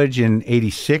college in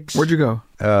 86. Where'd you go?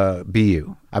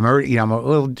 BU. I'm a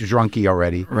little drunky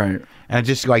already. Right. And I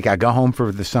just I go home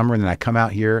for the summer and then I come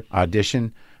out here,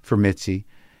 audition for Mitzi,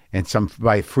 and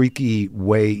by freaky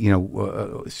way,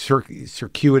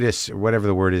 circuitous or whatever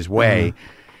the word is way,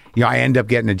 I end up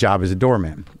getting a job as a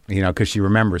doorman, because she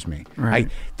remembers me. Right.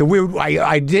 I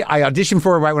auditioned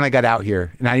for her right when I got out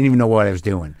here, and I didn't even know what I was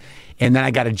doing. And then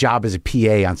I got a job as a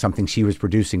PA on something she was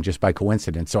producing just by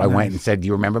coincidence. So I went and said, "Do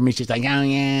you remember me?" She's like, "Oh,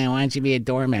 yeah, why don't you be a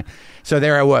doorman?" So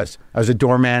there I was. I was a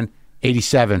doorman,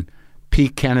 87,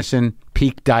 peak Kennison,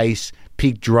 peak dice,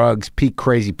 peak drugs, peak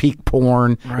crazy, peak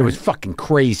porn. Right. It was fucking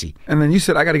crazy. And then you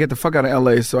said, "I got to get the fuck out of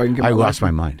L.A. so I can get my lost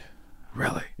my mind.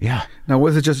 Really? Yeah. Now,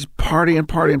 was it just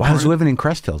partying? I was living in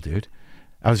Crest Hill, dude.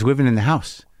 I was living in the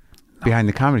house behind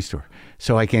the Comedy Store.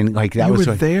 So I can, that you was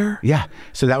were there? Yeah.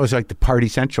 So that was like the party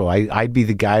central. I'd be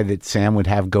the guy that Sam would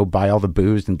have go buy all the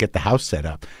booze and get the house set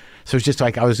up. So it's just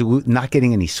like I was not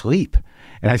getting any sleep.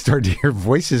 And I started to hear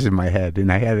voices in my head. And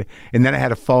then I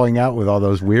had a falling out with all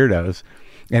those weirdos.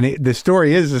 And the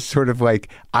story is sort of like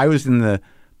I was in the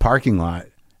parking lot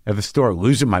of a store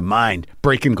losing my mind,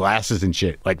 breaking glasses and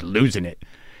shit, like losing it.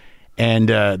 And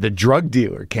the drug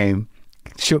dealer came.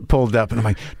 Pulled up and I'm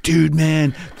like, dude,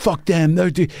 man, fuck them.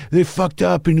 They fucked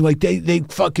up and like they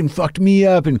fucking fucked me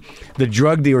up. And the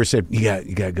drug dealer said, you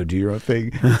gotta go do your own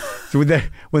thing. So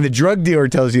when the drug dealer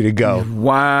tells you to go,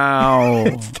 wow,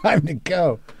 it's time to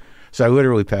go. So I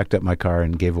literally packed up my car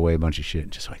and gave away a bunch of shit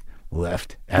and just like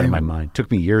left out of my mind.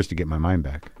 Took me years to get my mind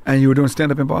back. And you were doing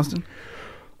stand up in Boston?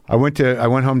 I went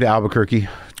home to Albuquerque.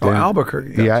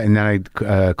 Albuquerque. Yeah, and then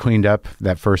I cleaned up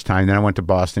that first time. Then I went to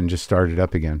Boston, just started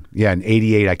up again. Yeah, in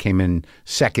 88, I came in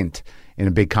second in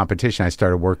a big competition. I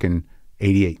started working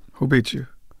 88. Who beat you?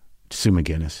 Sue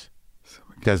McGinnis.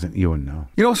 You wouldn't know.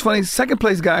 You know what's funny? Second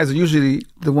place guys are usually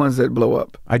the ones that blow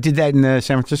up. I did that in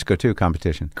San Francisco, too,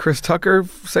 competition. Chris Tucker,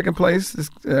 second place,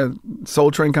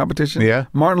 Soul Train competition. Yeah.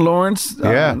 Martin Lawrence.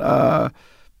 Yeah.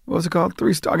 What was it called?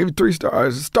 3 star. I'll give you 3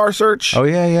 stars. Star Search. Oh,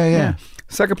 yeah.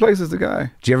 Second place is the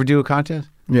guy. Did you ever do a contest?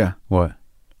 Yeah. What?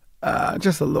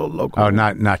 Just a little local. Oh,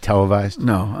 not televised?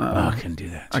 No. I couldn't do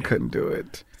that. I couldn't do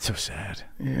it. It's so sad.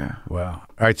 Yeah. Wow.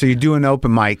 All right, so you're doing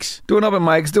open mics.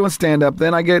 Doing stand-up.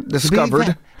 Then I get discovered.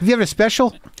 Have you ever a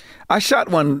special? I shot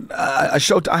one, a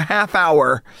half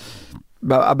hour,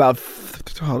 about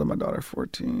how old is my daughter?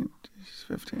 14,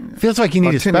 15. Feels like you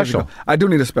need a special. I do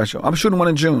need a special. I'm shooting one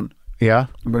in June. Yeah?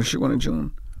 I'm going to shoot one in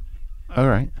June. All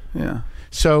right. Yeah.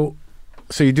 So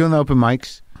you're doing the open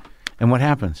mics, and what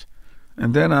happens?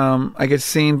 And then I get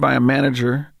seen by a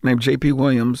manager named J.P.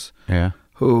 Williams,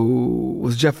 who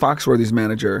was Jeff Foxworthy's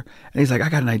manager, and he's like, I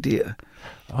got an idea.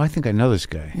 Oh, I think I know this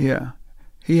guy. Yeah.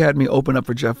 He had me open up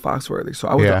for Jeff Foxworthy. So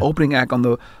I was the opening act on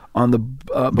the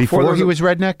before he was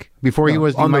Redneck? Before he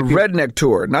was on the Redneck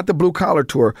tour, not the Blue Collar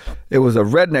tour. It was a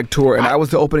Redneck tour, and I was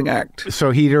the opening act.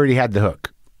 So he'd already had the hook.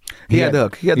 He had the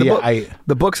hook. He had the book,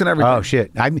 the books and everything. Oh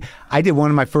shit! I did one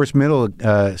of my first middle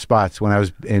spots when I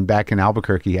was back in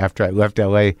Albuquerque after I left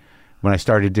L.A. when I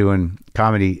started doing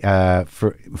comedy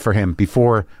for him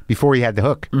before he had the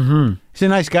hook. Mm-hmm. He's a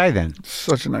nice guy then.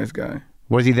 Such a nice guy.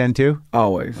 Was he then too?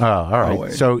 Always. Oh, all right.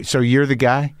 Always. So you're the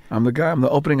guy? I'm the guy. I'm the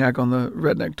opening act on the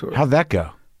Redneck tour. How'd that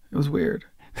go? It was weird.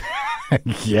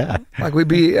 Yeah. Like we'd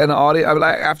be in the audience. I'd be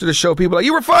like, after the show, people like,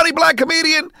 you were funny, black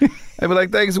comedian. I'd be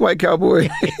like, thanks, white cowboy.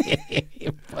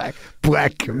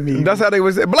 black comedian. That's how they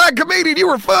would say, black comedian, you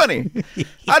were funny.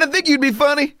 I didn't think you'd be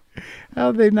funny.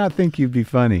 How'd they not think you'd be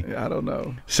funny? I don't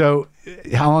know. So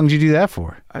how long did you do that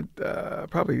for?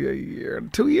 Probably a year,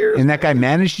 2 years. And that guy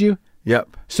managed you?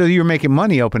 Yep. So you were making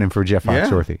money opening for Jeff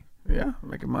Foxworthy? Yeah,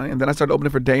 making money. And then I started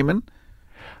opening for Damon.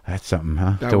 That's something,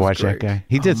 huh? To watch great. That guy.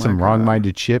 He did some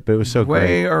wrong-minded shit, but it was so great.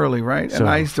 Way early, right? So and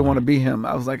I used to want to be him.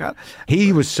 I was like...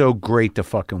 he was so great to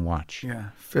fucking watch. Yeah.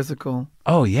 Physical.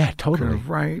 Oh, yeah, totally.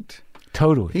 Right.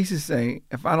 Totally. He used to say,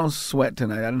 if I don't sweat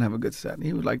tonight, I didn't have a good set.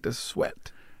 He would like to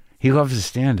sweat. He loves to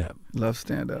stand-up. Loves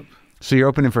stand-up. So you're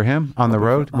opening for him on the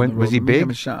road? Was he big? Him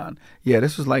and Sean. Yeah,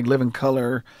 this was like Living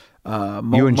Color. You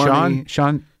and Money.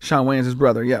 Sean Wayans, his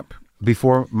brother, yep.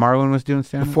 Before Marlon was doing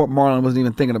stand-up? Before Marlon wasn't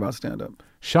even thinking about stand-up.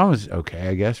 Sean was okay,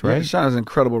 I guess, right? Yeah, Sean is an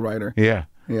incredible writer. Yeah.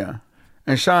 Yeah.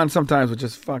 And Sean sometimes would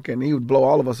just he would blow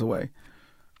all of us away.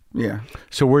 Yeah.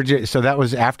 So so that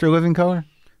was after Living Color?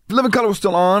 Living Color was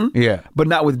still on. Yeah. But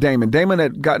not with Damon. Damon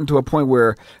had gotten to a point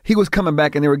where he was coming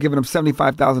back and they were giving him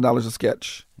 $75,000 a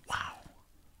sketch. Wow.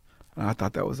 And I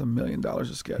thought that was $1 million a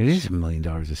sketch. It is $1 million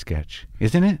a sketch,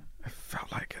 isn't it? I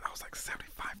felt like it. I was like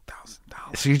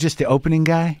 $75,000. So you're just the opening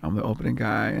guy? I'm the opening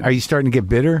guy. Are you starting to get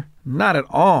bitter? Not at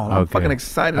all. I'm fucking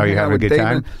excited. Are you having a good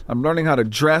time? I'm learning how to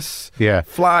dress, yeah,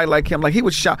 fly like him. Like he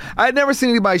would shop. I had never seen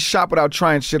anybody shop without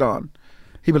trying shit on.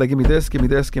 He'd be like, give me this, give me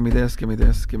this, give me this, give me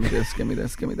this, give me this, give me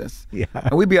this, give me this. Yeah.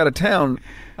 And we'd be out of town.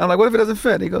 I'm like, what if it doesn't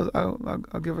fit? He goes, I'll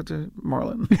give it to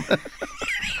Marlon.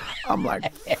 I'm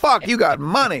like, fuck, you got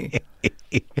money.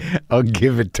 I'll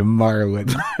give it to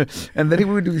Marlon. And then he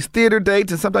would do these theater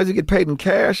dates, and sometimes you get paid in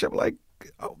cash. I'm like,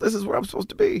 oh, this is where I'm supposed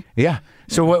to be. Yeah.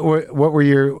 So what were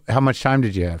your? How much time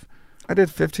did you have? I did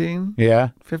 15. Yeah.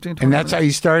 15, 20 And that's how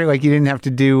you started. Like you didn't have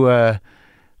to do.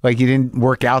 Like you didn't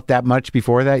work out that much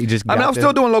before that. You just. I was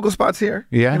still doing local spots here.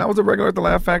 Yeah. And I was a regular at the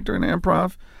Laugh Factory and the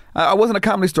Improv. I wasn't a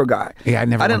Comedy Store guy. Yeah, I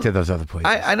never went to those other places.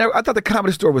 I thought the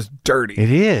Comedy Store was dirty. It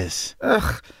is.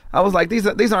 Ugh. I was like,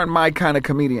 these aren't my kind of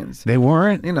comedians. They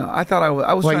weren't. You know, I thought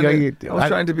I was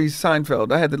trying to be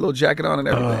Seinfeld. I had the little jacket on and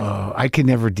everything. Oh, I could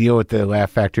never deal with the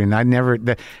Laugh Factory, and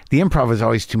the Improv was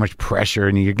always too much pressure,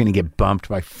 and you're going to get bumped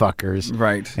by fuckers.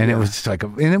 Right. And it was just like,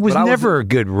 and it was never a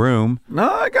good room. No,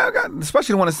 I got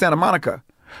especially the one in Santa Monica.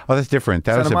 Oh, that's different.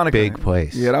 That was a big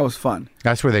place. Yeah, that was fun.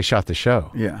 That's where they shot the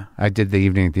show. Yeah. I did the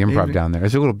evening at the Improv down there.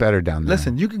 It's a little better down there.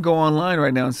 Listen, you can go online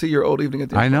right now and see your old evening at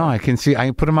the Improv. I know. I can see. I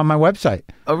can put them on my website.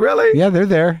 Oh, really? Yeah, they're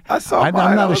there. I saw I'm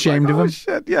mine. not ashamed of them.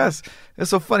 Shit, yes. It's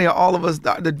so funny how all of us,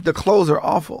 the clothes are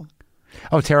awful.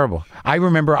 Oh, terrible. I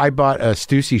remember I bought a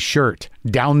Stussy shirt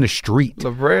down the street.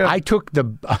 La Brea? I took the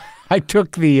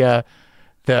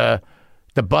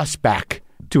bus back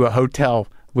to a hotel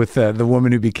with the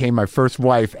woman who became my first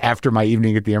wife after my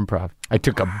evening at the Improv. I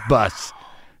took a bus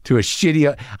to a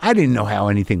shitty. I didn't know how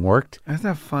anything worked. Isn't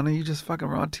that funny? You just fucking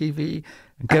were on TV,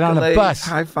 get on a bus,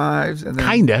 high fives, and then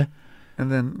kinda,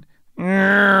 and then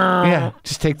yeah,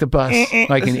 just take the bus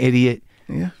like an idiot.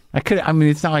 Yeah, I could. I mean,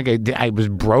 it's not like I was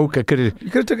broke. I could have.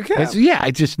 You could have took a cab. Yeah,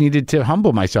 I just needed to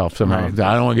humble myself somehow. I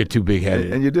don't want to get too big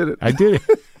headed. And you did it. I did it.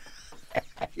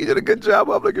 You did a good job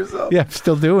humbling yourself. Yeah, I'm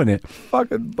still doing it.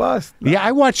 Fucking bust. Yeah,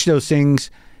 I watch those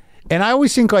things, and I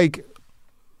always think like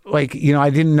you know,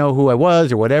 I didn't know who I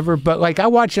was or whatever, but like I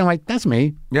watch them, like that's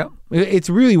me. Yeah, it's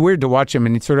really weird to watch them,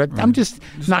 and it's sort of I'm just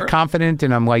not confident,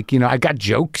 and I'm like, you know, I got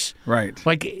jokes. Right.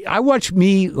 Like I watch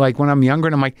me like when I'm younger,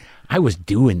 and I'm like, I was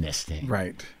doing this thing.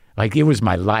 Right. Like it was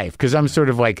my life because I'm sort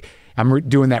of like I'm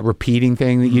doing that repeating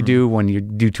thing that you do when you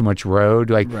do too much road.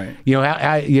 Like you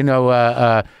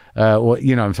know, what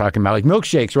you know, I'm talking about like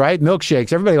milkshakes, right?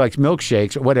 Milkshakes. Everybody likes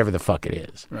milkshakes or whatever the fuck it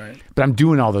is. Right. But I'm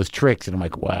doing all those tricks, and I'm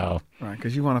like, wow. Right,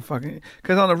 because you want to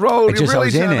because on the road you're really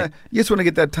you just want to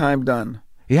get that time done.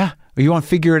 Yeah, you want to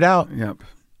figure it out. Yep.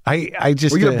 I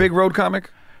just were you a big road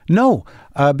comic? No,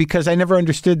 because I never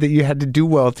understood that you had to do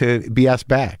well to be asked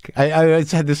back. I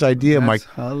just had this idea. I'm like,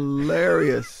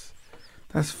 hilarious.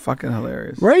 That's fucking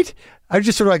hilarious. Right? I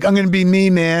just sort of like, I'm going to be me,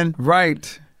 man.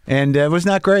 Right. And it was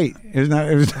not great. It was not.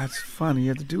 That's funny. You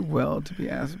have to do well to be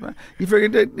asked back. You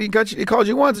figured that he called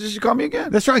you once. Just you call me again.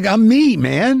 That's right. I'm me,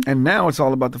 man. And now it's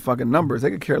all about the fucking numbers.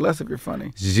 They could care less if you're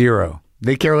funny. Zero.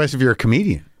 They care less if you're a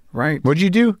comedian. Right. What'd you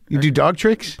do? You do dog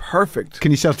tricks? Perfect.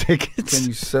 Can you sell tickets? Can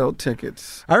you sell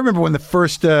tickets? I remember when the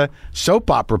first soap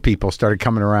opera people started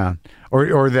coming around,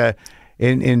 or the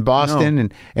in Boston,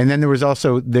 and then there was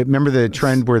also remember the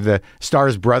trend where the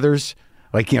stars brothers,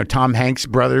 like you know Tom Hanks'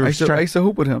 brother. I used to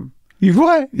hoop with him. You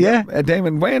what? Yeah. At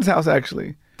Damon Wayans' house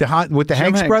actually. With the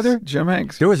Hanks brother? Jim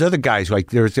Hanks. There was other guys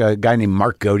like there was a guy named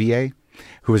Marc Gaudier,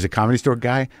 who was a Comedy Store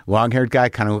guy, long-haired guy,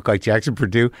 kind of looked like Jackson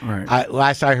Purdue. Right.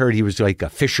 Last I heard, he was like a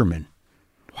fisherman.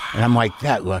 Wow. And I'm like,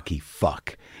 that lucky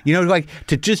fuck. You know, like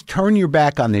to just turn your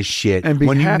back on this shit and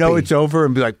when happy. You know it's over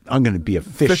and be like, I'm going to be a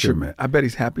fisherman. I bet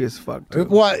he's happy as fuck, too.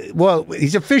 Well,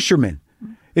 he's a fisherman.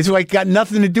 It's like got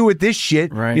nothing to do with this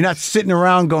shit. Right. You're not sitting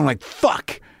around going like,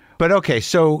 fuck. But okay,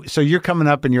 so you're coming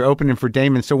up and you're opening for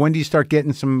Damon. So when do you start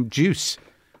getting some juice?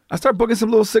 I start booking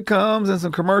some little sitcoms and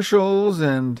some commercials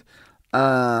and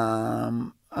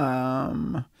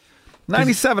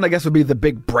 97, I guess, would be the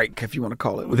big break, if you want to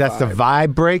call it. That's the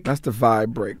vibe break? That's the vibe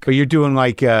break. But you're doing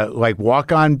like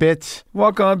walk-on bits?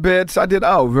 Walk-on bits. I did,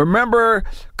 remember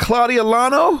Claudia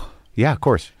Lano? Yeah, of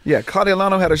course. Yeah, Claudia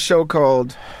Lano had a show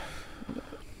called,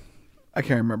 I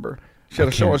can't remember. She had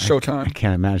a show on Showtime. I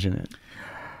can't imagine it.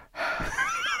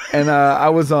 And I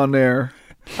was on there.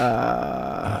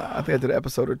 I think I did an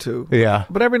episode or two. Yeah.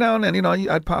 But every now and then, you know,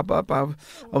 I'd pop up. I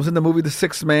was in the movie The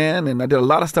Sixth Man, and I did a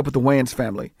lot of stuff with the Wayans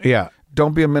family. Yeah.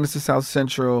 Don't Be a Menace to South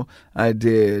Central. I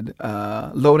did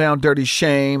Low Down Dirty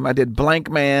Shame. I did Blank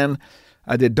Man.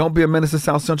 I did Don't Be a Menace to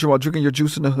South Central while drinking your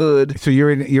juice in the hood. So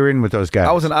you're in with those guys.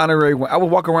 I was an honorary. I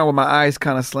would walk around with my eyes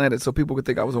kind of slanted so people could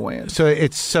think I was a Wayans.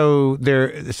 So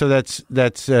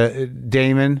that's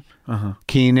Damon,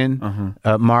 Keenan,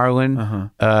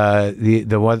 Marlon,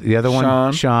 the other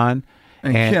one, Sean,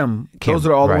 and Kim. Those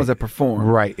are all the ones that perform.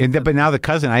 Right. But now the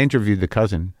cousin. I interviewed the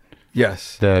cousin.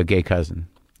 Yes. The gay cousin.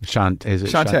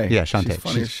 Shantae. Yeah,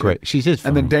 Shantae. She's great. She's funny.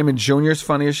 And then Damon Jr.'s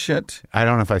funny as shit. I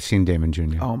don't know if I've seen Damon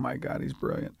Jr. Oh my God, he's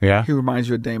brilliant. Yeah? He reminds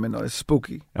you of Damon, though. It's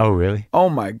spooky. Oh, really? Oh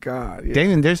my God. Yeah.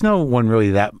 Damon, there's no one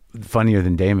really that funnier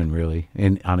than Damon, really,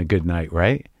 on a good night,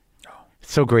 right?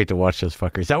 It's so great to watch those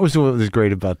fuckers. That was what was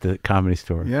great about the Comedy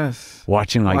Store. Yes.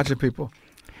 Watching people.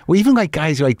 Well, even like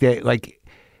guys like that, like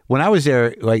when I was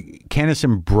there, like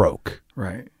Kennison broke.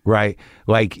 Right. Right.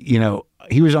 Like,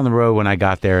 he was on the road when I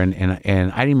got there, and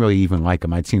I didn't really even like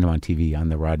him. I'd seen him on TV on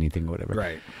the Rodney thing or whatever.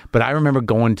 Right. But I remember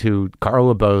going to Carl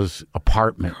LeBeau's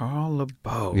apartment. Carl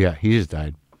LeBeau. Yeah, he just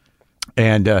died.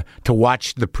 And to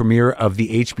watch the premiere of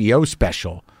the HBO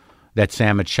special that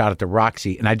Sam had shot at the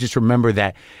Roxy. And I just remember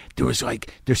that there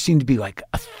seemed to be like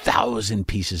 1,000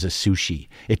 pieces of sushi.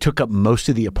 It took up most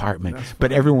of the apartment,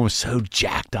 but everyone was so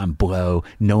jacked on blow,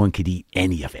 no one could eat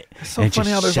any of it. It's so and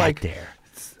funny how there's there.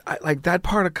 Like that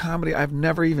part of comedy I've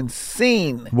never even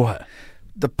seen. What?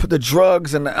 The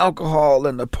drugs and the alcohol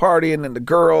and the partying and the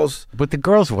girls. But the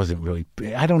girls wasn't really,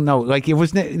 I don't know. Like it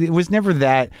was never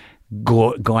that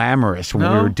glamorous when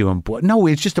we were doing blow. No,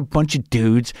 it's just a bunch of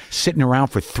dudes sitting around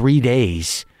for 3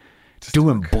 days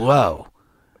doing blow,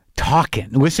 talking,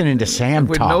 listening to Sam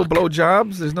with talk. No blow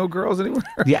jobs? There's no girls anywhere?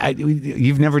 Yeah,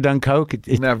 you've never done coke?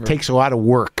 It never. Takes a lot of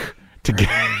work to get.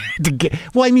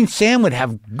 Well, I mean, Sam would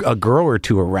have a girl or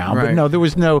two around, but no, it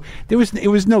was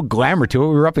no glamour to it.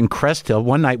 We were up in Crest Hill.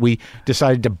 One night we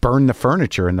decided to burn the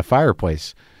furniture in the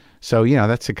fireplace. So,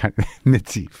 that's a kind of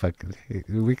Mitzi fucking.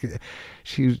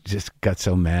 She just got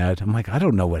so mad. I'm like, I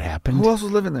don't know what happened. Who else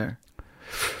was living there?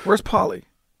 Where's Polly?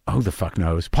 Oh, the fuck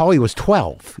knows. Paulie was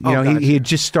 12. Gotcha. He had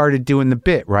just started doing the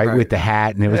bit, right? With the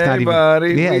hat, and it was not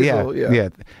even. Yeah.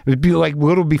 It would be like a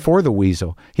little before the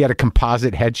weasel. He had a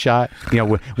composite headshot,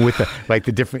 with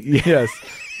the different. Yes.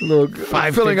 Look,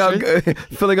 filling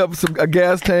up a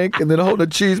gas tank and then holding a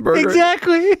cheeseburger.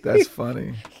 Exactly. That's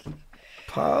funny.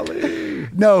 Polly.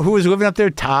 No, who was living up there?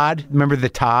 Todd. Remember the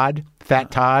Todd?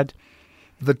 Fat Todd?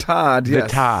 The Todd, yes. The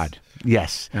Todd,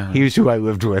 yes. He was who I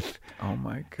lived with. Oh,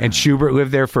 my God. And Schubert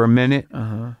lived there for a minute.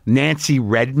 Nancy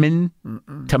Redman.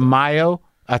 Tamayo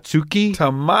Atsuki.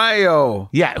 Tamayo.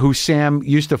 Yeah, who Sam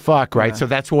used to fuck, right? So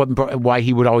that's why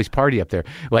he would always party up there.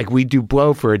 Like, we'd do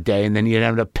blow for a day, and then he'd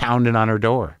end up pounding on her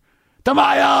door.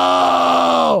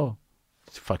 Tamayo!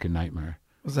 It's a fucking nightmare.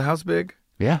 Was the house big?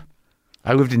 Yeah.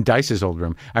 I lived in Dice's old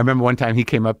room. I remember one time he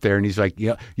came up there and he's like,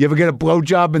 you ever get a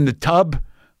blowjob in the tub?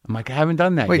 I'm like, I haven't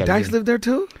done that yet. Wait, Dice lived there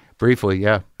too? Briefly,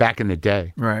 yeah. Back in the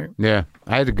day. Right. Yeah.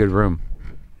 I had a good room.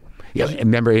 Yeah.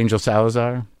 Remember Angel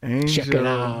Salazar? Angel. Check it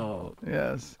out.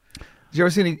 Yes. Did you ever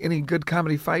see any good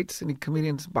comedy fights? Any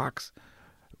comedians box?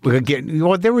 Well,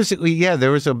 there was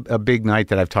a big night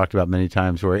that I've talked about many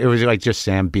times where it was like just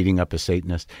Sam beating up a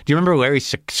Satanist. Do you remember Larry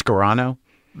Scarano?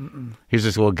 He's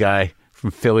this little guy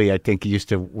from Philly. I think he used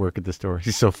to work at the store.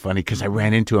 He's so funny because I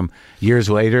ran into him years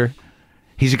later.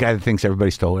 He's a guy that thinks everybody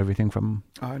stole everything from him.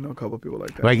 I know a couple of people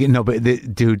like that. Like, no, but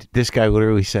dude, this guy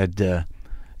literally said,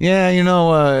 when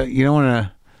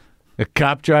a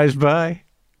cop drives by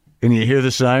and you hear the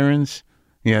sirens,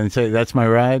 and say, that's my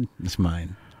ride, it's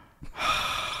mine.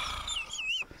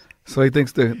 So he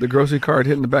thinks the grocery cart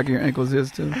hitting the back of your ankles is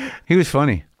too? He was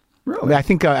funny. Really? I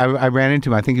think I ran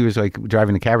into him. I think he was like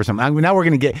driving the cab or something. Now we're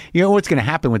going to get, what's going to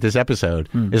happen with this episode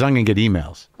is I'm going to get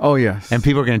emails. Oh, yes. And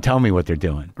people are going to tell me what they're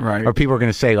doing. Right. Or people are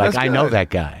going to say, like, That's I know good. that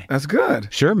guy. That's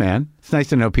good. Sure, man. It's nice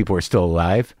to know people are still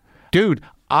alive. Dude,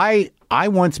 I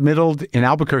once middled in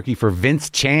Albuquerque for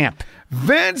Vince Champ.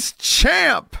 Vince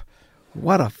Champ!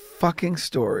 What a fucking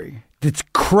story. It's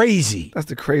crazy. That's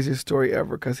the craziest story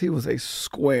ever because he was a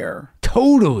square.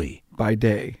 Totally. By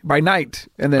day. By night.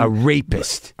 And then a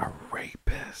rapist. A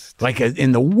rapist. Like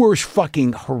in the worst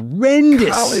fucking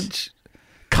horrendous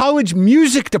college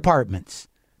music departments.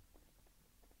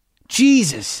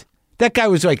 Jesus. That guy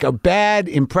was like a bad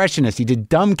impressionist. He did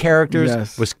dumb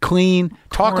characters, was clean,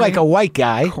 talked like a white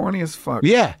guy. Corny as fuck.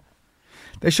 Yeah.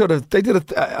 They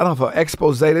did I don't know if an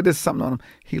expose, they did something on him.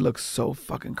 He looks so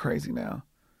fucking crazy now.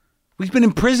 He's been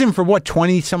in prison for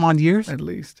 20 some odd years? At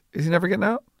least. Is he never getting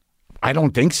out? I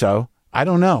don't think so. I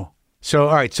don't know. So,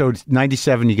 all right. So,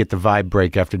 97, you get the vibe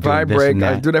break after doing vibe this break. and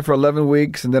that. I do that for 11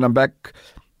 weeks, and then I'm back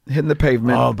hitting the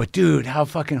pavement. Oh, but dude, how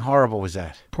fucking horrible was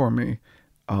that? Poor me.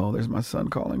 Oh, there's my son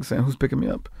calling, saying, who's picking me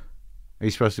up? Are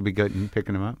you supposed to be good and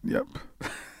picking him up? Yep.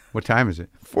 What time is it?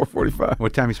 4:45.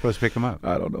 What time are you supposed to pick him up?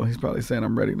 I don't know. He's probably saying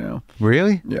I'm ready now.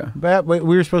 Really? Yeah. But we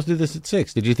were supposed to do this at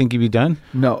 6. Did you think you'd be done?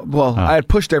 No. Well, I had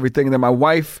pushed everything, and then my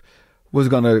wife was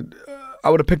going to... I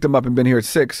would have picked him up and been here at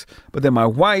 6, but then my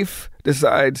wife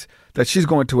decides that she's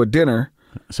going to a dinner.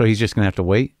 So he's just going to have to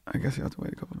wait? I guess he'll have to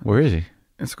wait a couple minutes. Where is he?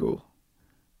 In school.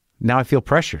 Now I feel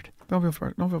pressured. Don't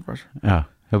feel pressure. Oh,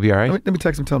 he'll be all right? Let me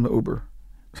text him, tell him to Uber.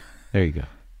 There you go.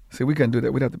 See, we couldn't do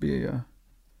that. We'd have to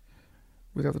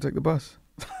take the bus.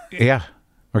 Yeah.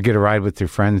 Or get a ride with your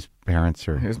friend's parents.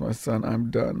 Or Here's my son.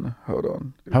 I'm done. Hold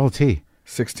on. How old's he?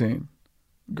 16.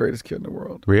 Greatest kid in the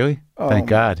world. Really? Thank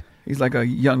God. He's like a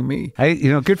young me.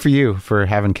 Good for you for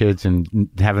having kids and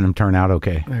having them turn out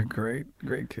okay. They're great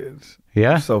kids.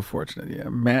 Yeah? I'm so fortunate, yeah.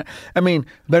 Man, I mean,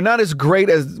 they're not as great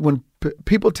as when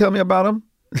people tell me about them.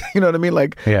 You know what I mean?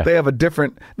 Like, they have a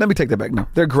different... Let me take that back. No,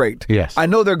 they're great. Yes. I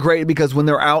know they're great because when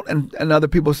they're out and other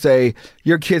people say,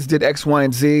 your kids did X, Y,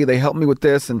 and Z, they helped me with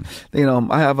this, and,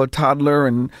 I have a toddler,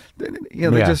 and,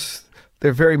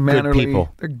 they're very mannerly. Good people.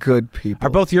 They're good people. Are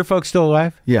both your folks still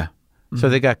alive? Yeah. So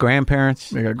they got grandparents?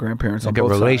 They got grandparents on got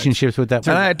both relationships sides. with that?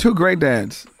 And I had two great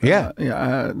dads. Yeah. I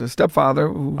had the stepfather.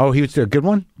 He was a good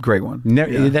one? Great one.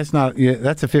 That's not...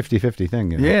 that's a 50-50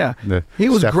 thing. Yeah. He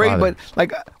was great, but,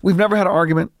 we've never had an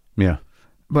argument. Yeah.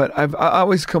 But I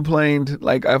always complained,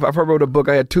 like, if I wrote a book,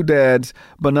 I had two dads,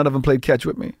 but none of them played catch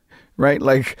with me, right?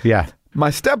 Like, my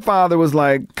stepfather was,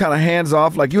 like, kind of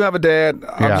hands-off, like, you have a dad,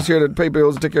 I'm just here to pay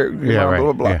bills and take care of you, blah,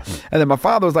 blah, blah. Yeah. And then my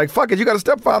father was like, fuck it, you got a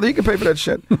stepfather, you can pay for that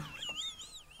shit.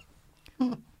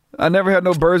 I never had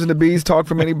no birds and the bees talk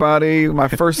from anybody. My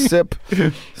first sip,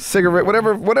 cigarette,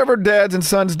 whatever dads and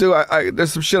sons do,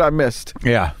 there's some shit I missed.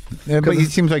 Yeah. But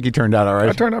it seems like you turned out all right.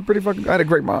 I turned out I had a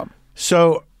great mom.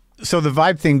 So the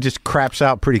vibe thing just craps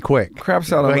out pretty quick.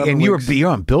 Craps out. And you're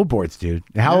on billboards, dude.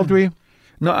 How old were you?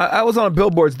 No, I was on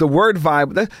billboards. The word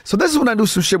vibe. So this is when I knew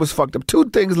some shit was fucked up. Two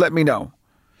things let me know.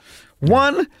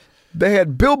 One, they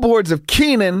had billboards of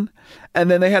Keenan, and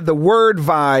then they had the word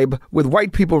vibe with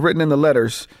white people written in the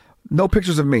letters. No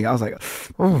pictures of me. I was like,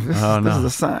 this is a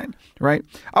sign, right?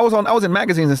 I was in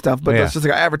magazines and stuff, but that's just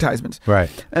like advertisements. Right.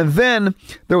 And then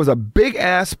there was a big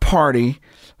ass party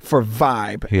for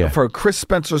Vibe, for Chris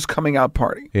Spencer's coming out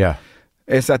party. Yeah.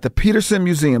 It's at the Peterson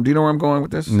Museum. Do you know where I'm going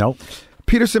with this? Nope.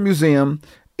 Peterson Museum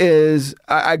is,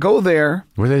 I go there.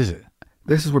 Where is it?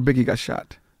 This is where Biggie got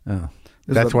shot. Oh.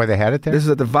 That's why they had it there? This is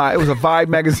at the Vibe. It was a Vibe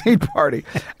magazine party.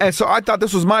 And so I thought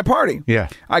this was my party. Yeah.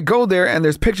 I go there and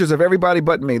there's pictures of everybody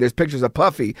but me. There's pictures of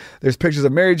Puffy. There's pictures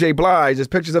of Mary J. Blige. There's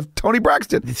pictures of Tony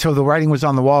Braxton. So the writing was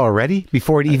on the wall already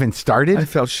before it even started? I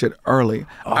felt shit early.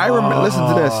 I remember, listen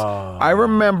to this. I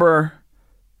remember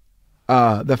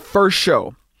the first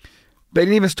show. They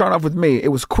didn't even start off with me. It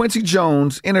was Quincy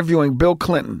Jones interviewing Bill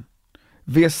Clinton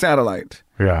via satellite.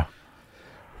 Yeah.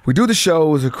 We do the show.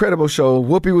 It was a credible show.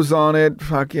 Whoopi was on it.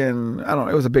 Fucking, I don't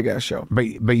know. It was a big ass show.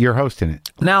 But you're hosting it.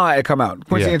 Now I come out.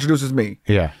 Quincy introduces me.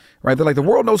 Yeah. Right? They're like, the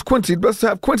world knows Quincy. Let's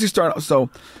have Quincy start.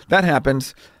 So that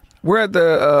happens. We're at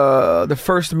the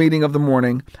first meeting of the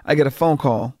morning. I get a phone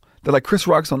call. They're like, Chris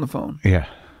Rock's on the phone. Yeah.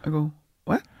 I go,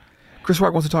 what? Chris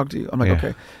Rock wants to talk to you. I'm like,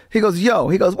 okay. He goes,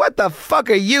 what the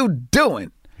fuck are you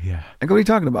doing? Yeah. I go, what are you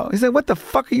talking about? He said, what the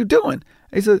fuck are you doing?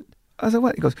 I said,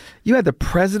 what? He goes, you had the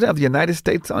president of the United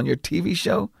States on your TV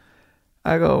show?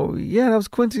 I go, yeah, that was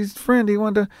Quincy's friend.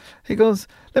 He goes,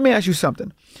 let me ask you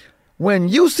something. When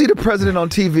you see the president on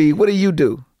TV, what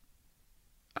do?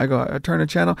 I go, I turn the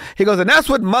channel. He goes, and that's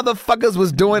what motherfuckers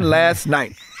was doing last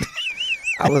night.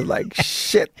 I was like,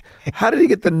 shit. How did he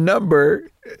get the number?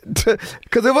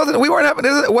 Because it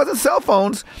wasn't cell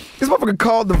phones. This motherfucker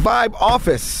called the Vibe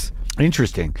office.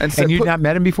 Interesting. And you'd not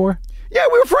met him before? Yeah,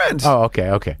 we were friends. Oh,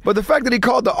 okay. But the fact that he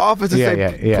called the office and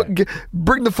said,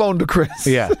 bring the phone to Chris.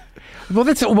 Yeah. Well,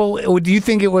 do you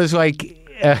think it was like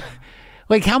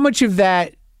how much of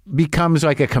that becomes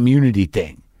like a community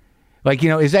thing? Like,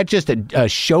 is that just a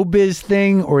showbiz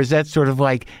thing, or is that sort of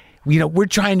like, we're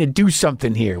trying to do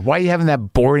something here? Why are you having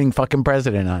that boring fucking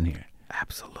president on here?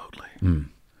 Absolutely.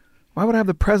 Why would I have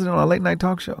the president on a late night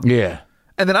talk show? Yeah.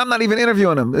 And then I'm not even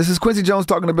interviewing him. This is Quincy Jones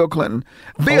talking to Bill Clinton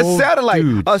via satellite,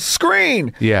 a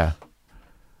screen. Yeah.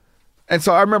 And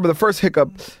so I remember the first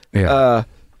hiccup. Yeah.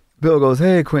 Bill goes,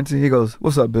 hey, Quincy. He goes,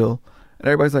 what's up, Bill? And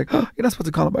everybody's like, oh, you're not supposed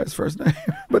to call him by his first name.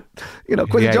 But,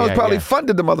 Quincy Jones probably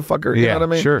funded the motherfucker. You know what I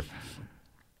mean? Sure.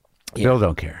 Bill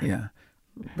don't care. Yeah.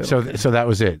 So that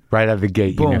was it, right out of the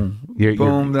gate. Boom.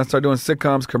 Boom. Then I started doing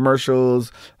sitcoms,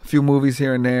 commercials, a few movies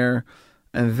here and there.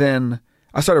 And then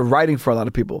I started writing for a lot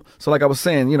of people. So like I was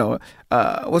saying,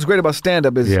 what's great about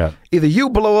stand-up is either you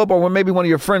blow up or when maybe one of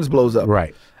your friends blows up.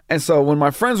 Right. And so when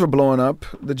my friends were blowing up,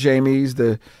 the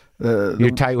Jamies,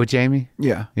 You're tight with Jamie?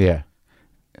 Yeah. Yeah.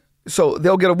 So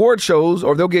they'll get award shows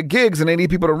or they'll get gigs and they need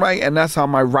people to write, and that's how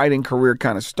my writing career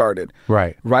kind of started.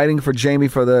 Right. Writing for Jamie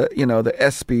for the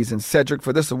ESPYs and Cedric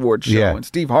for this award show and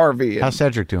Steve Harvey. How's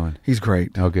Cedric doing? He's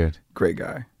great. Oh, good. Great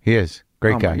guy. He is.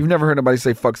 Great guy. You've never heard anybody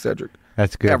say fuck Cedric.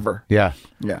 That's good. Ever. Yeah.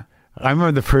 Yeah. I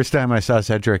remember the first time I saw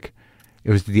Cedric,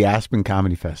 it was the Aspen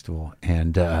Comedy Festival,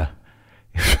 and it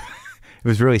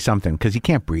was really something because you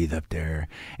can't breathe up there.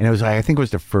 And it was like, I think it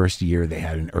was the first year they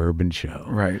had an urban show.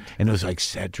 Right. And it was like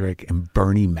Cedric and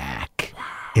Bernie Mac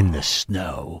in the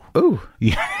snow. Ooh.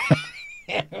 Yeah.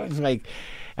 It was like,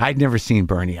 I'd never seen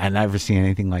Bernie. I'd never seen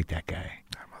anything like that guy.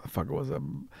 That motherfucker was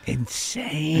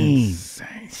insane.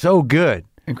 So good.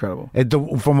 Incredible.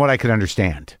 From what I could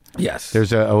understand. Yes.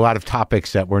 There's a lot of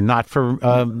topics that were not for...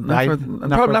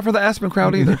 not for the Aspen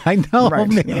crowd either. I know,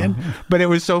 right. man. No. But it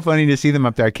was so funny to see them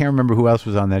up there. I can't remember who else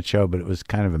was on that show, but it was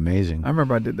kind of amazing. I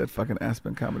remember I did that fucking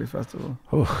Aspen Comedy Festival.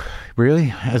 Oh,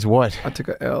 really? As what? I took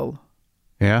a L.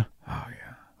 Yeah? Oh,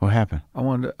 yeah. What happened?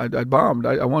 I bombed.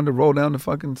 I wanted to roll down the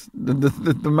fucking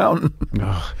the mountain.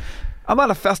 Oh. I'm not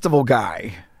a festival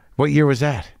guy. What year was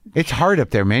that? It's hard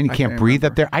up there, man. You can't breathe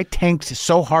up there. I tanked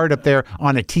so hard up there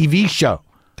on a TV show.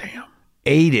 Damn.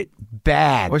 Ate it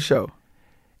bad. What show?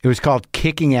 It was called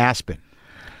Kicking Aspen.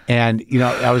 And,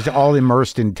 I was all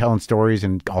immersed in telling stories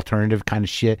and alternative kind of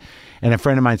shit. And a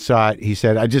friend of mine saw it. He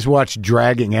said, I just watched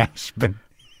Dragging Aspen.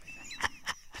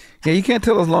 Yeah, you can't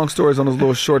tell those long stories on those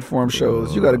little short form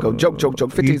shows. You got to go joke,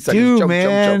 15 you seconds. Joke,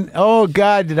 man. Joke. Oh,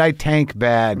 God, did I tank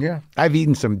bad. Yeah. I've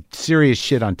eaten some serious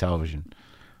shit on television.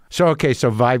 So, okay, so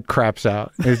Vibe craps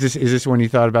out. Is this when you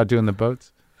thought about doing the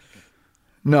boats?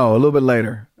 No, a little bit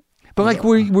later. But, like,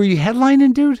 were you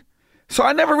headlining, dude? So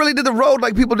I never really did the road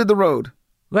like people did the road.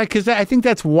 Like, because I think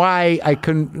that's why I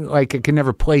could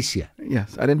never place you.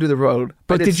 Yes, I didn't do the road.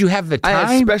 But did you have the time?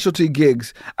 I had specialty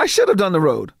gigs. I should have done the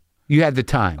road. You had the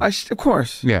time. Of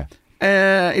course. Yeah.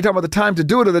 And you're talking about the time to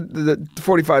do it or the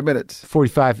 45 minutes?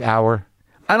 45 hour.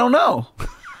 I don't know.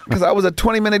 Because I was a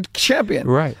 20-minute champion.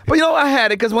 Right. But I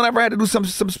had it because whenever I had to do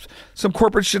some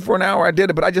corporate shit for an hour, I did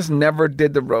it. But I just never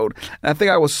did the road. And I think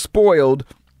I was spoiled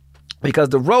because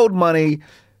the road money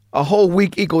a whole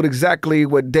week equaled exactly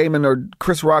what Damon or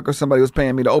Chris Rock or somebody was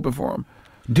paying me to open for them.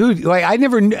 Dude, like I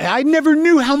never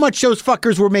knew how much those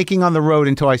fuckers were making on the road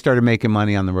until I started making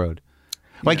money on the road.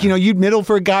 Like, you'd middle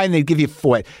for a guy and they'd give you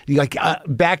what? Like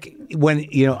back when,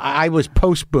 I was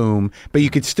post boom, but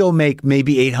you could still make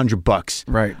maybe $800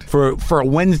 right for a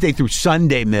Wednesday through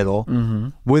Sunday middle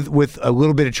with a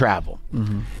little bit of travel.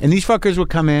 And these fuckers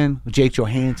would come in, Jake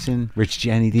Johansson, Rich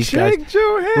Jenny, these guys. Jake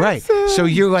Johansson. Right. So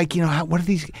you're like, what are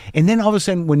these? And then all of a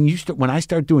sudden when I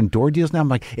start doing door deals now, I'm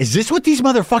like, is this what these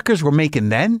motherfuckers were making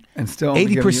then? And still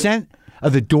 80%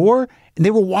 of the door? And they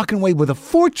were walking away with a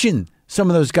fortune. Some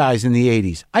of those guys in the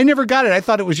 80s. I never got it. I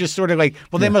thought it was just sort of like,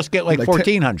 well, they must get like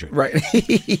 1,400. Right.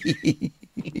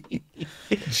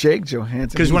 Jake Johansson.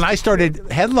 Because when I started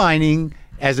headlining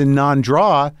as a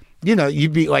non-draw,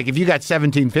 you'd be like, if you got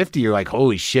 1,750, you're like,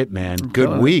 holy shit, man,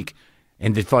 good week.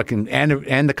 And the fucking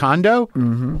and the condo.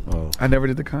 Mm-hmm. Oh. I never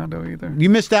did the condo either. You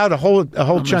missed out a whole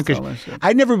chunk of.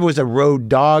 I never was a road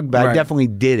dog, but I definitely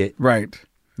did it. Right.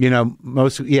 Did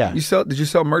you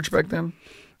sell merch back then?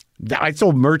 I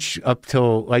sold merch up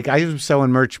till I was selling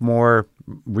merch more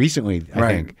recently. I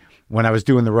think when I was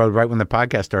doing the road, right when the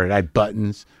podcast started, I had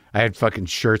buttons, I had fucking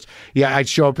shirts. Yeah, I'd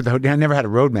show up at the hotel. I never had a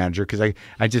road manager because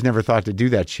I just never thought to do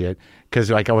that shit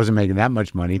because I wasn't making that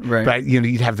much money. Right. But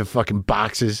you'd have the fucking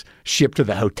boxes shipped to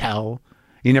the hotel.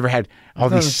 You never had all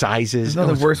these sizes. It's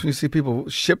nothing worse when you see people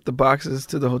ship the boxes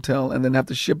to the hotel and then have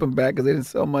to ship them back because they didn't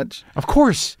sell much. Of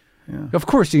course. Yeah. Of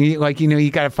course, you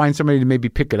got to find somebody to maybe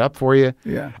pick it up for you.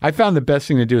 Yeah. I found the best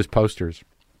thing to do is posters.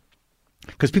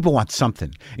 Because people want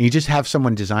something. And you just have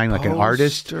someone design like an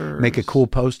artist, make a cool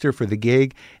poster for the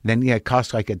gig. Then it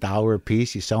costs like $1 a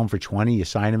piece. You sell them for $20. You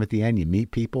sign them at the end. You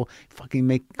meet people. Fucking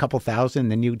make a couple thousand.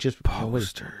 Then you just...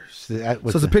 Posters. So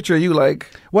it's a picture of you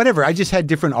whatever. I just had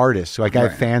different artists. Like I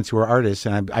have fans who are artists.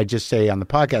 And I just say on the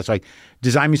podcast,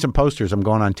 design me some posters. I'm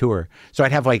going on tour. So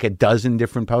I'd have like a dozen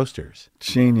different posters.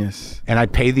 Genius. And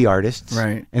I'd pay the artists.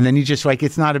 Right. And then you just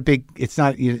there's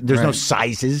no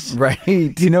sizes. Right.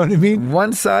 Do you know what I mean?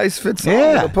 One size fits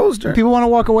all with a poster. People want to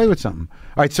walk away with something.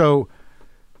 All right. So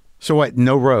what?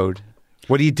 No road.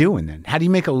 What are you doing then? How do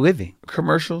you make a living?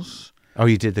 Commercials. Oh,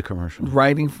 you did the commercial.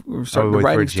 Writing. The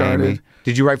writing started.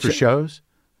 Did you write for shows?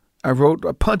 I wrote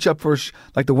a punch up for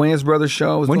the Wayans Brothers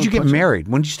show. When did you get married?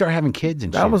 When did you start having kids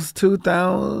and shit? That was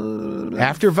 2000.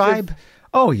 After Vibe?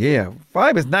 Oh, yeah.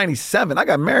 Vibe is 97. I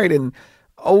got married in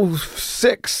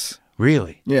 06.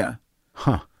 Really? Yeah.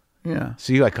 Huh. Yeah.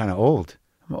 So you're kind of old.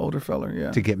 I'm an older fella,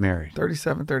 yeah. To get married.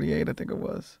 37, 38, I think it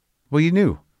was. Well, you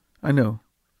knew. I knew.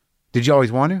 Did you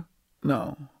always want to?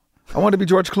 No. I wanted to be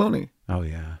George Clooney. Oh,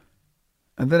 yeah.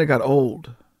 And then it got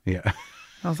old. Yeah.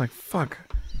 I was like, fuck.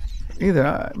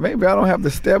 either maybe I don't have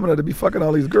the stamina to be fucking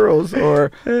all these girls,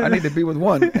 or I need to be with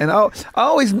one. And I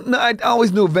always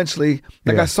knew eventually.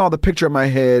 Like I saw the picture in my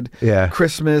head. Yeah.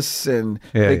 Christmas and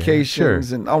vacations,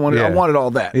 Sure. and I wanted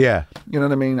all that. Yeah. You know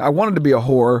what I mean? I wanted to be a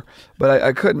whore, but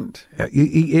I couldn't. As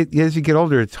you get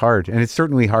older, it's hard, and it's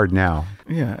certainly hard now.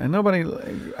 Yeah, and I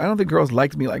don't think girls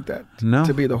liked me like that. No?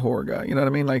 To be the whore guy. You know what I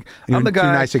mean? Like, You're I'm the guy.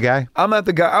 Too nice a guy? I'm not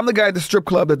the guy. I'm the guy at the strip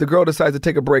club that the girl decides to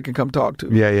take a break and come talk to.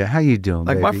 Yeah. How you doing,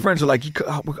 Like, baby? my friends are like,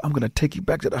 I'm going to take you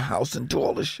back to the house and do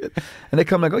all this shit. And they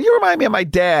come like, oh, you remind me of my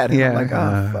dad. And I'm like,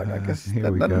 oh, fuck, I guess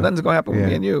nothing's going to happen with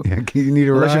me and you. Yeah. You need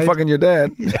a Unless ride? you're fucking your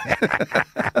dad.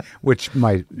 Which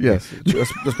might. Yes.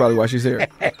 That's probably why she's here.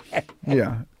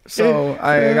 Yeah. So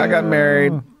I got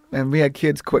married and we had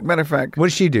kids quick. Matter of fact. What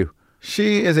does she do?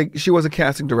 She was a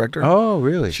casting director. Oh,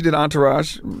 really? She did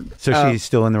Entourage. So she's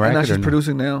still in the record? And now she's or no?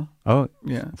 producing now. Oh,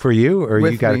 yeah. For you, or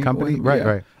With you got me, a company? with- Right, yeah.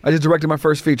 right. I just directed my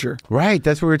first feature. Right,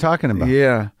 that's what we were talking about.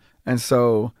 Yeah. And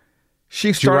so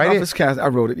she started write off it? as cast. I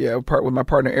wrote it, yeah, with my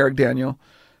partner Eric Daniel.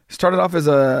 Started off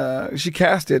as she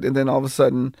cast it, and then all of a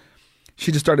sudden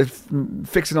she just started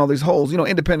fixing all these holes. You know,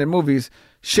 independent movies,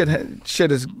 shit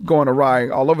is going awry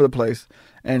all over the place.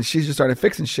 And she just started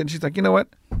fixing shit. And she's like, you know what?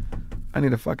 I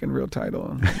need a fucking real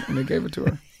title. And they gave it to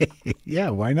her. Yeah,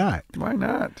 why not? Why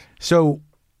not? So,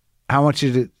 how much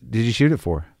did you shoot it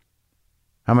for?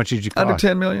 How much did you cost? Under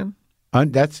 $10 million.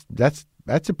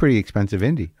 That's a pretty expensive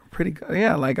indie. Pretty good.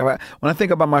 Yeah, like when I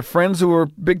think about my friends who are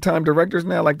big time directors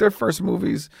now, like their first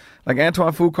movies, like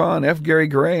Antoine Fuqua and F. Gary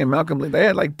Gray and Malcolm Lee, they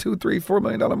had like $2, $3, $4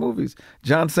 million movies.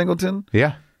 John Singleton.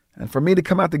 Yeah. And for me to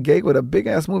come out the gate with a big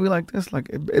ass movie like this, like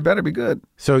it better be good.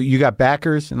 So you got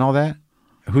backers and all that?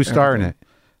 Who's starring it?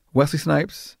 Wesley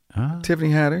Snipes, Tiffany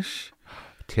Haddish,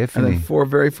 Tiffany. and then 4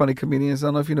 very funny comedians. I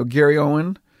don't know if you know Gary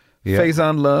Owen,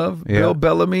 Faison Love, Bill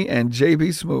Bellamy, and J.B.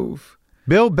 Smoove.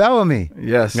 Bill Bellamy.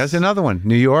 Yes. That's another one.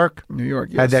 New York. Yes.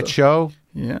 Had that show.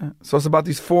 Yeah. So it's about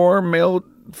these 5 male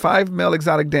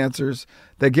exotic dancers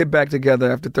that get back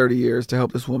together after 30 years to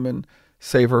help this woman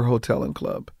save her hotel and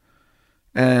club.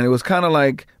 And it was kind of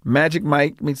like Magic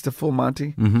Mike meets the Full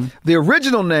Monty. Mm-hmm. The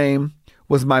original name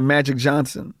was My Magic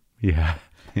Johnson. Yeah.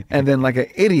 And then like an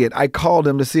idiot, I called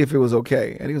him to see if it was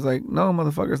okay. And he was like, no,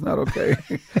 motherfucker, it's not okay.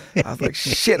 I was like,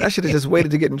 shit, I should have just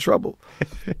waited to get in trouble.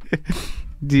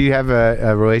 Do you have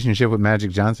a relationship with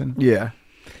Magic Johnson? Yeah.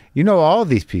 You know all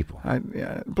these people.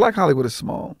 Yeah. Black Hollywood is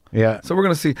small. Yeah. So we're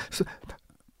going to see.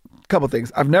 A couple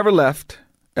things. I've never left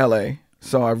L.A.,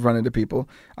 so I've run into people.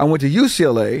 I went to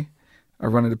UCLA. I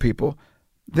run into people.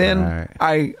 Then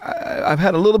I've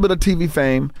had a little bit of TV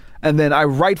fame, and then I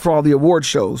write for all the award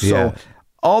shows. So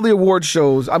all the award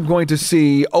shows, I'm going to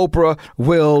see Oprah,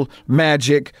 Will,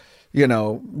 Magic,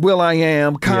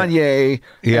 Will.I.am, Kanye.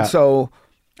 Yeah. And so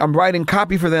I'm writing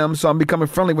copy for them, so I'm becoming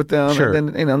friendly with them. Sure. And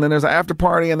then, then there's an after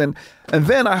party, and then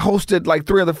I hosted like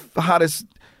 3 of the hottest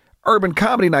urban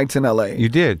comedy nights in LA. You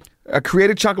did. I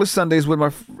created Chocolate Sundays with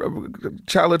my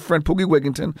childhood friend Poogie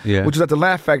Wigington, which was at the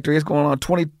Laugh Factory. It's going on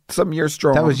 20-something years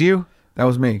strong. That was you? That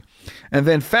was me. And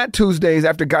then Fat Tuesdays,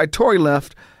 after Guy Torrey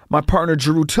left, my partner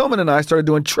Jeru Tillman and I started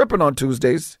doing Trippin' on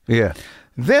Tuesdays. Yeah.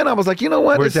 Then I was like, you know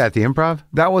what? Where's that, the Improv?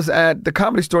 That was at the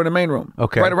Comedy Store in the main room.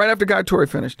 Okay. Right after Guy Torrey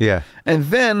finished. Yeah. And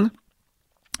then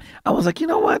I was like, you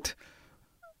know what?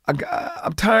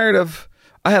 I'm tired of...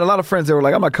 I had a lot of friends that were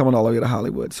like, I'm not coming all the way to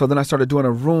Hollywood. So then I started doing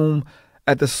a room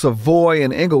at the Savoy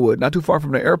in Inglewood, not too far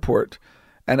from the airport.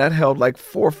 And that held like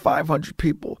 400 or 500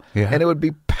 people. Yeah. And it would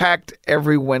be packed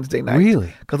every Wednesday night.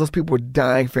 Really? Because those people were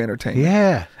dying for entertainment.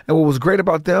 Yeah. And what was great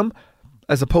about them,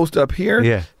 as opposed to up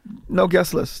here, no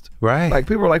guest list. Right. Like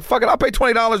people were like, fuck it, I'll pay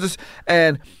 $20.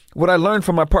 And what I learned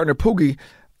from my partner Poogie,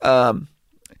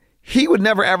 he would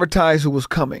never advertise who was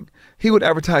coming. He would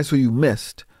advertise who you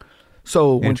missed.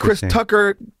 So when Chris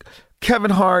Tucker,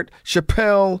 Kevin Hart,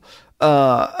 Chappelle,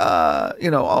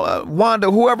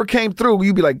 Wanda, whoever came through,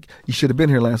 you'd be like, you should have been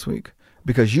here last week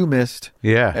because you missed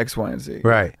X, Y, and Z.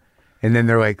 Right. And then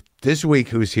they're like, this week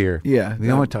who's here? Yeah. We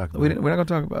don't want to talk about it. We're not going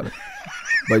to talk about it.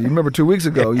 But you remember 2 weeks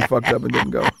ago, you fucked up and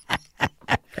didn't go.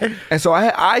 And so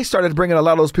I started bringing a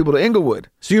lot of those people to Inglewood.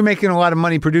 So you're making a lot of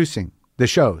money producing the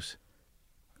shows?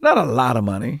 Not a lot of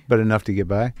money. But enough to get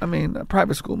by? I mean,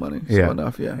 private school money. So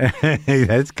enough,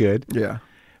 That's good. Yeah.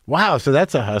 Wow, so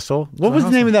that's a hustle. What was the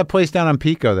name of that place down on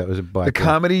Pico that was a black? The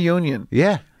Comedy Union.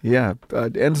 Yeah. Yeah.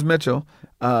 Enz Mitchell,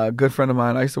 good friend of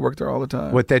mine. I used to work there all the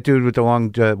time. What, that dude with the long,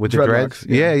 with the dreads?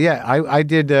 Yeah. I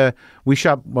did, we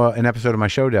shot an episode of my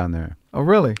show down there. Oh,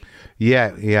 really?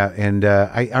 Yeah. And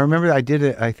I remember I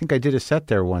think I did a set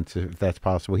there once, if that's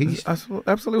possible.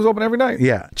 Absolutely was open every night.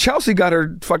 Yeah. Chelsea got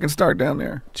her fucking start down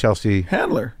there. Chelsea.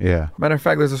 Handler. Yeah. Matter of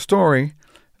fact, there's a story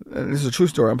this is a true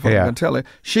story, I'm fucking going to tell it.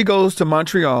 She goes to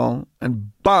Montreal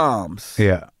and bombs.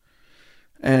 Yeah.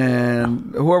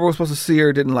 And whoever was supposed to see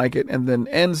her didn't like it. And then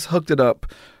Ends hooked it up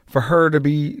for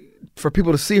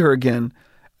people to see her again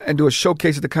and do a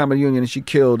showcase at the Comedy Union. And she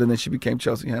killed, and then she became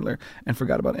Chelsea Handler and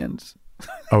forgot about Ends.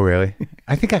 Oh, really?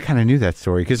 I think I kind of knew that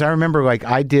story because I remember like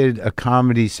I did a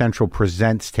Comedy Central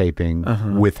Presents taping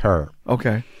with her.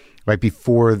 Okay. Right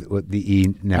before the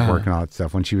E! Network and all that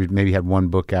stuff, when she maybe had one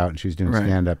book out and she was doing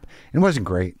stand-up. It wasn't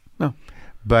great. No.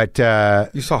 But...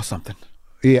 you saw something.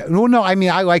 Yeah. Well, no, I mean,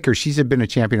 I like her. She's been a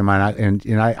champion of mine,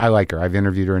 and I like her. I've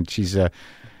interviewed her, and she's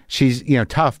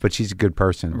tough, but she's a good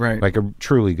person. Right. Like a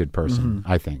truly good person,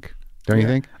 I think. Don't you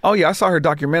think? Oh, yeah. I saw her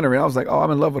documentary, and I was like, oh, I'm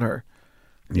in love with her.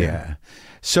 Yeah.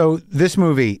 So this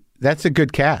movie, that's a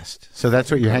good cast. So that's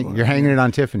what you're hanging it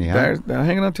on Tiffany, huh? They're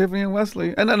hanging on Tiffany and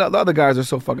Wesley. And then the other guys are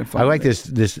so fucking fun. I like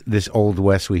this old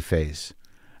Wesley phase.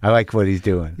 I like what he's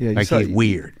doing. Yeah, like he's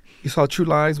weird. You saw True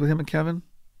Lies with him and Kevin?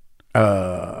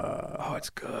 Oh, it's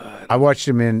good. I watched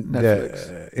him in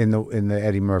the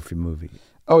Eddie Murphy movie.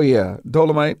 Oh yeah,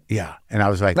 Dolomite. Yeah, and I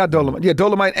was like, not Dolomite. Yeah,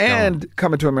 Dolomite and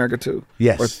Coming to America 2.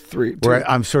 Yes, or 3. Where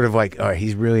I'm sort of like, all right,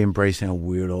 he's really embracing a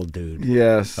weird old dude.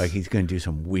 Yes, like he's going to do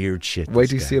some weird shit. Wait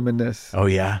till you see him in this. Oh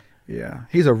yeah, yeah.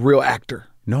 He's a real actor.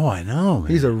 No, I know.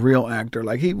 Man. He's a real actor.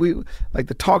 Like like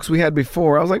the talks we had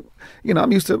before. I was like,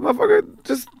 I'm used to motherfucker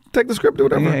just. Take the script or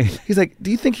whatever. Yeah. He's like,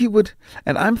 do you think he would?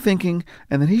 And I'm thinking,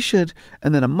 and then he should,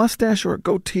 and then a mustache or a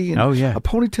goatee, and a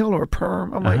ponytail or a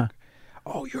perm. I'm like,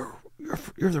 oh, you're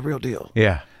the real deal.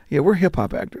 Yeah. Yeah, we're hip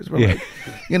hop actors. We're like,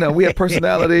 we have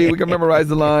personality. We can memorize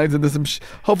the lines, and there's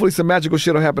hopefully some magical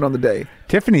shit will happen on the day.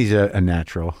 Tiffany's a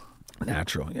natural.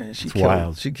 Natural. Yeah,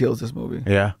 wild. She kills this movie.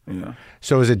 Yeah. Yeah.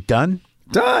 So is it done?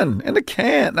 Done in the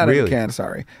can. Not in the can.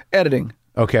 Sorry. Editing.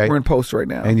 Okay, we're in post right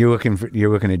now. And you're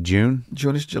looking at June.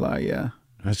 June-ish, July, yeah.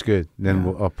 That's good.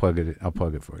 Then I'll plug it. I'll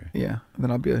plug it for you. Yeah, and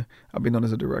then I'll be known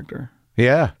as a director.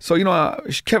 Yeah. So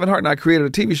Kevin Hart and I created a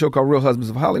TV show called Real Husbands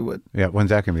of Hollywood. Yeah. When's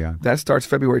that gonna be on? That starts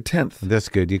February 10th. That's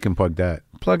good. You can plug that.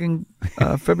 Plugging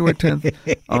February 10th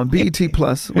on BET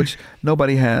Plus, which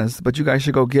nobody has, but you guys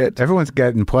should go get. Everyone's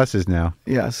getting pluses now.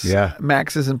 Yes. Yeah.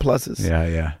 Maxes and pluses. Yeah,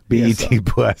 yeah. BET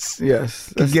Plus.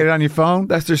 Yes. You can get it on your phone.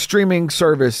 That's their streaming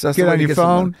service. That's get it on your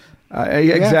phone.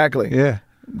 Exactly. Yeah.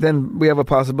 Then we have a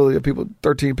possibility of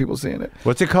 13 people seeing it.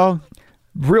 What's it called?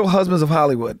 Real Husbands of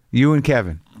Hollywood. You and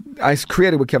Kevin. I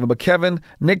created with Kevin, but Kevin,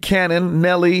 Nick Cannon,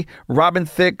 Nelly, Robin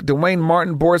Thicke, Dwayne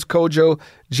Martin, Boris Kojo,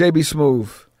 JB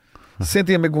Smoove,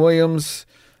 Cynthia McWilliams.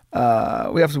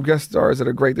 We have some guest stars that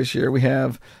are great this year. We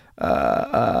have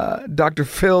Dr.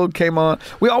 Phil came on.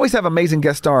 We always have amazing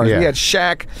guest stars. Yeah. We had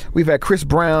Shaq. We've had Chris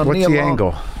Brown. What's the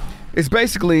angle? It's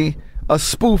basically a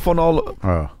spoof on all.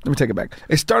 Let me take it back.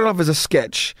 It started off as a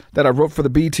sketch that I wrote for the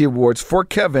BET Awards for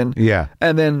Kevin. Yeah.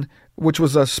 And then, which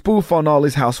was a spoof on all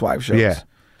these housewife shows. Yeah.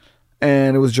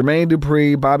 And it was Jermaine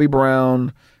Dupri, Bobby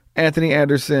Brown, Anthony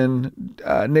Anderson,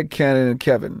 Nick Cannon, and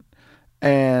Kevin.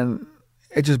 And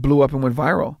it just blew up and went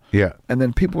viral. Yeah. And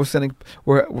then people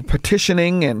were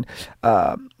petitioning and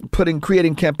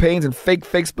creating campaigns and fake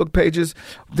Facebook pages.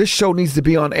 This show needs to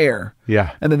be on air.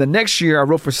 Yeah. And then the next year I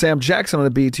wrote for Sam Jackson on the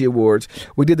BET Awards.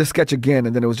 We did the sketch again,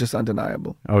 and then it was just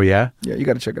undeniable. Oh, yeah? Yeah, you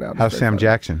got to check it out. How's Sam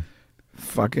Jackson?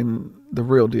 Fucking the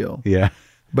real deal. Yeah.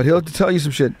 But he'll tell you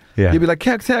some shit. Yeah. You'll be like,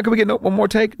 can we get one more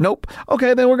take? Nope.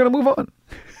 Okay, then we're going to move on.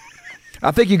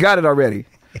 I think you got it already.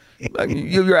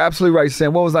 You're absolutely right,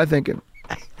 Sam. What was I thinking?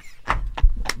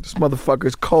 This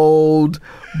motherfucker's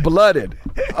cold-blooded.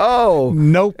 Oh.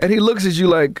 Nope. And he looks at you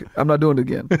like, I'm not doing it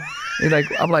again.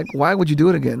 I'm like, why would you do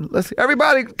it again?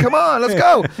 Everybody, come on, let's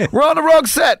go. We're on the wrong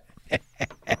set.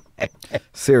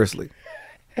 Seriously.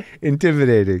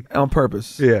 Intimidating. On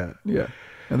purpose. Yeah. Yeah.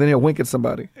 And then he'll wink at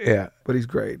somebody. Yeah. But he's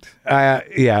great. I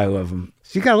love him.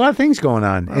 So you got a lot of things going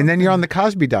on. And then you're on the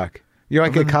Cosby doc. You're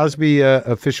like a Cosby,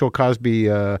 official Cosby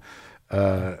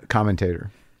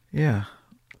commentator. Yeah.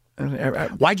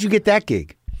 Why'd you get that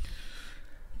gig?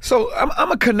 So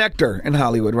I'm a connector in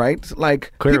Hollywood, right?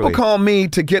 Like, clearly. People call me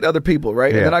to get other people,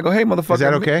 right? Yeah. And then I go, hey, motherfucker. Is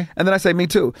that okay? And then I say, me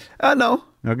too. No.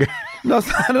 Okay. No,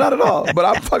 not at all. But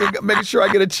I'm fucking making sure I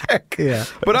get a check. Yeah.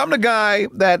 But I'm the guy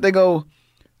that they go,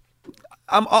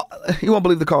 you won't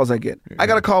believe the calls I get. I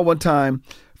got a call one time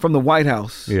from the White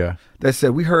House. Yeah. That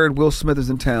said, we heard Will Smith is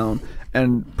in town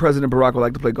and President Barack would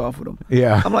like to play golf with him.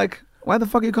 Yeah. I'm like, why the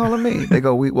fuck are you calling me? They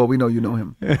go, we know you know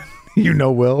him. You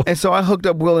know Will. And so I hooked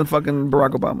up Will and fucking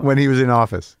Barack Obama. When he was in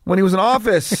office.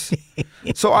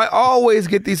 So I always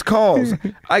get these calls.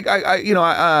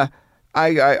 I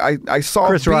saw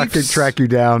Chris Rock could track you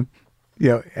down.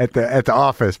 at the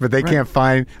office, but they can't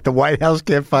find the White House.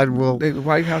 Can't find Will. The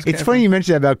White House. It's funny you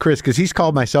mentioned that about Chris because he's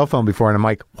called my cell phone before, and I'm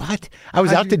like, what? I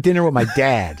was out to dinner with my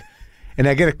dad, and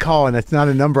I get a call, and it's not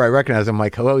a number I recognize. I'm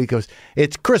like, hello. He goes,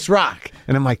 it's Chris Rock,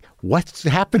 and I'm like, what's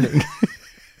happening?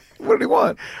 What did he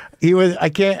want? He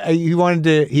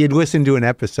had listened to an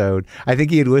episode. I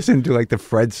think he had listened to like the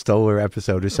Fred Stoller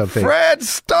episode or something. Fred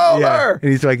Stoller! Yeah.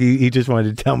 And he's like, he just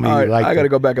wanted to tell me I got to it.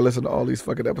 go back and listen to all these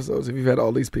fucking episodes. If you've had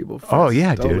all these people. Fred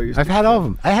Stoller, dude. I've had all of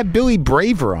them. I had Billy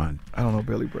Braver on. I don't know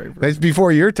Billy Braver. That's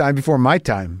before your time, before my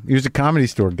time. He was a Comedy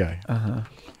Store guy. Uh-huh.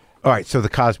 All right, so the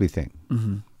Cosby thing.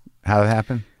 Mm-hmm. How did it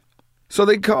happen? So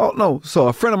so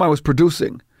a friend of mine was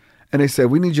producing, and they said,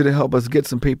 we need you to help us get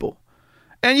some people.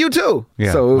 And you too.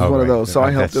 Yeah. So it was one of those. So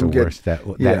I helped them get that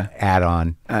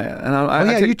add-on.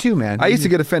 You too, man. I used to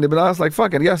get offended, but I was like,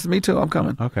 fuck it. Yes, me too. I'm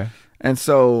coming. Okay. And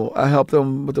so I helped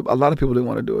them. A lot of people didn't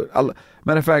want to do it.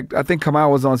 Matter of fact, I think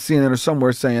Kamal was on CNN or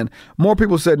somewhere saying more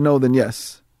people said no than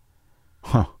yes.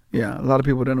 Huh. Yeah, a lot of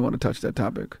people didn't want to touch that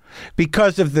topic.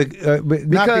 Because of the...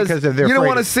 not because of their... You don't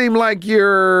want to seem like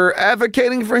you're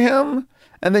advocating for him.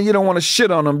 And then you don't want to shit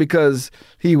on him because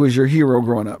he was your hero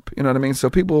growing up. You know what I mean? So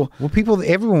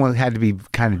everyone had to be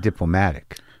kind of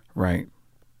diplomatic. Right.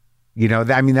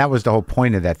 That was the whole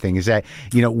point of that thing is that,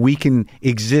 we can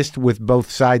exist with both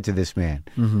sides of this man.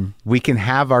 Mm-hmm. We can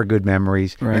have our good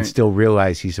memories and still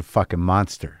realize he's a fucking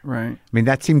monster. Right.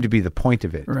 That seemed to be the point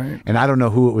of it. Right. And I don't know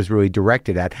who it was really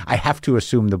directed at. I have to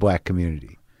assume the black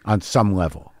community on some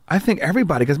level. I think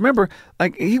everybody, because remember,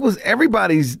 like he was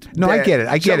everybody's. No, I get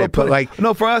it, but like,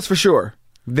 no, for us for sure.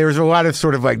 There's a lot of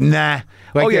sort of like, nah.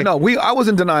 Like, I was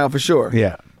in denial for sure.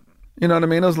 Yeah. You know what I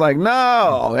mean? It was like,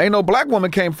 no, ain't no black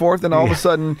woman came forth, and all of a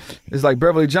sudden, it's like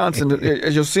Beverly Johnson,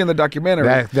 as you'll see in the documentary.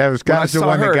 That was kind of the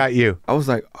one that got you. I was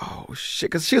like, oh shit,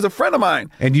 because she was a friend of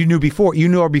mine. And you knew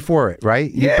her before it,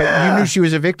 right? Yeah. But you knew she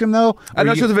was a victim, though? I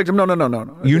know she was a victim.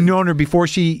 No. You known her before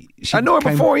she I knew her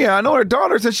before, yeah. I know her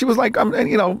daughter since she was like, I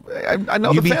know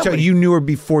the family. So you knew her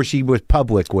before she was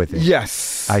public with it?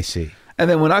 Yes. I see. And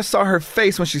then when I saw her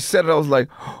face when she said it, I was like,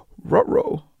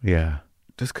 ruh-roh. Yeah.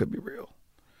 This could be real.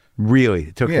 Really?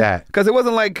 It took that? Because it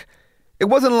wasn't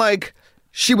like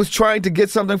she was trying to get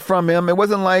something from him. It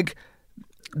wasn't like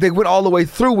they went all the way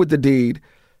through with the deed.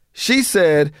 She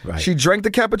said she drank the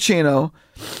cappuccino,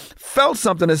 felt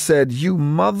something that said, you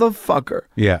motherfucker.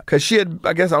 Yeah. Because she had,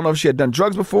 I guess, I don't know if she had done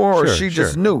drugs before or she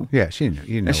just knew. Yeah, she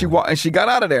knew. And she got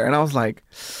out of there. And I was like,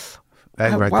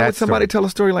 why would somebody tell a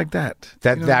story like that?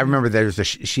 I remember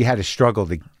she had a struggle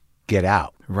to get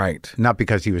out. Right. Not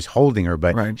because he was holding her,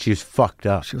 but she was fucked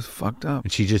up. She was fucked up.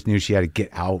 And she just knew she had to get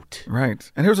out. Right.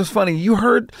 And here's what's funny.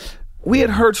 We had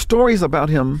heard stories about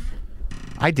him.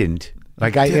 I didn't.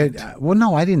 Like I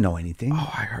didn't know anything.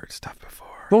 Oh, I heard stuff before.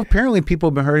 Well, apparently people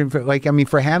have been hearing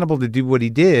for Hannibal to do what he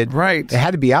did. Right. It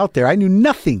had to be out there. I knew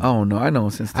nothing. Oh no, I know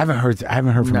since I haven't heard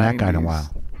from that guy in a while.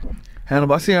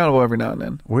 Hannibal, I see Hannibal every now and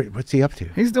then. What's he up to?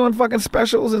 He's doing fucking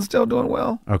specials and still doing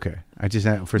well. Okay. I just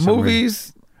for some movies.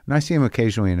 Reason, and I see him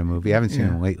occasionally in a movie. I haven't seen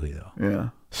him lately though. Yeah.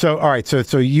 So all right,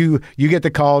 so you get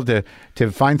the call to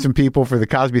find some people for the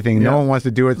Cosby thing. No one wants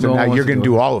to do it, so now you're going to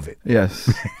do all of it.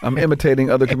 Yes, I'm imitating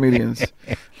other comedians.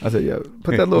 I said, yeah,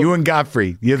 put that little. You and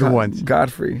Godfrey, you're the ones.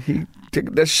 Godfrey,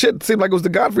 that shit seemed like it was the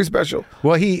Godfrey special.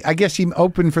 Well, I guess he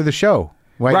opened for the show.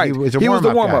 Right. He was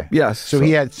the warm-up, yes. So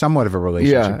he had somewhat of a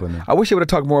relationship with him. I wish he would have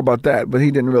talked more about that, but he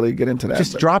didn't really get into that.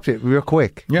 Just dropped it real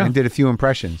quick and did a few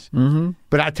impressions. Mm-hmm.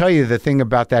 But I tell you, the thing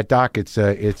about that doc, it's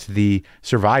the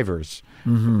survivors.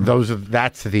 Mm-hmm.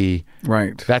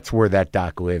 That's where that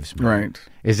doc lives, man. Right.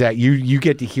 Is that you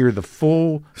get to hear the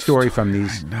full story from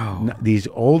these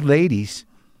old ladies,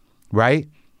 right?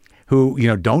 Who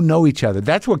don't know each other.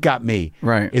 That's what got me.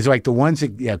 Right. Is like the ones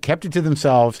that kept it to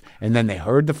themselves, and then they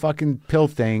heard the fucking pill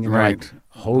thing, and they're like,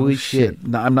 holy shit!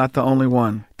 No, I'm not the only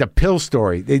one. The pill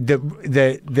story.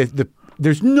 The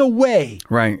there's no way.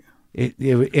 Right.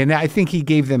 And I think he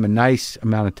gave them a nice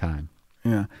amount of time.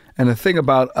 Yeah. And the thing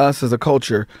about us as a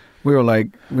culture, we were like,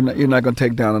 you're not going to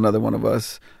take down another one of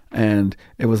us, and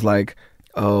it was like,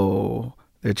 oh.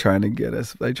 They're trying to get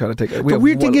us. They try to take it. The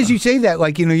weird thing is you say that,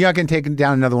 like, you're not going to take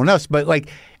down another one else. But, like,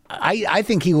 I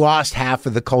think he lost half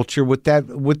of the culture with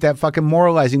that fucking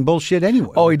moralizing bullshit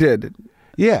anyway. Oh, he did.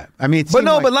 Yeah. I mean, but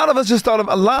a lot of us just thought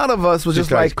a lot of us was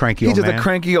just like, he's just a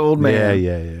cranky old man.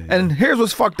 Yeah. And here's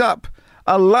what's fucked up.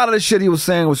 A lot of the shit he was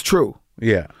saying was true.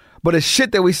 Yeah. But the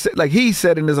shit that we said, like he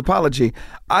said in his apology,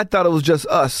 I thought it was just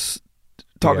us.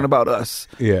 Talking about us.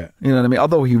 Yeah. You know what I mean?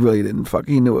 Although he really didn't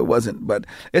he knew it wasn't, but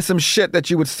it's some shit that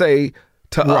you would say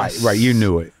to us. Right, you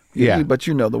knew it. Yeah. But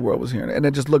you know the world was hearing it. And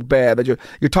it just looked bad that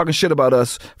you're talking shit about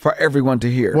us for everyone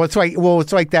to hear. Well, it's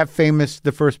like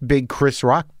the first big Chris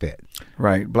Rock bit.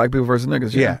 Right. Black people versus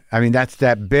niggas. Yeah. I mean, that's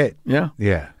that bit. Yeah.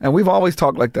 Yeah. And we've always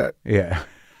talked like that. Yeah.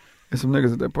 There's some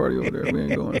niggas at that party over there. We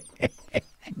ain't going.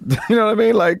 You know what I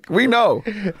mean? Like, we know.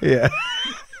 Yeah.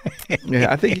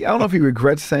 Yeah, I don't know if he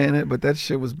regrets saying it, but that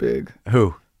shit was big.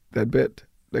 Who? That bit.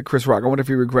 That Chris Rock. I wonder if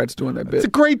he regrets doing that bit. It's a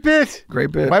great bit.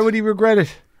 Great bit. Why would he regret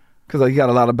it? Because he got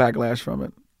a lot of backlash from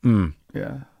it. Mm.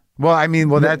 Yeah. Well, I mean,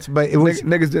 but it was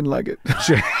niggas didn't like it.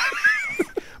 Sure.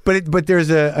 But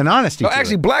there's an honesty. No, to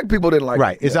actually, it. black people didn't like it.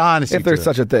 Right. It's honesty. If there's to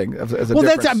such a thing as a well,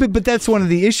 difference. but that's one of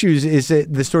the issues is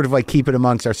that the sort of like keep it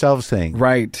amongst ourselves thing.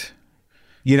 Right.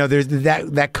 You know, there's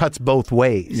that cuts both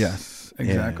ways. Yes,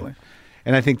 exactly. Yeah.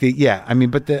 And I think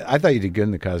I thought you did good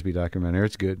in the Cosby documentary.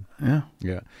 It's good. Yeah.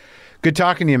 Yeah. Good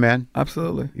talking to you, man.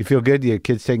 Absolutely. You feel good? Your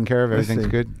kids taken care of? Everything's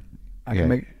good? I can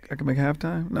make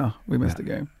halftime? No, we missed the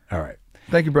game. All right.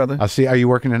 Thank you, brother. I'll see. Are you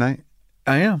working tonight?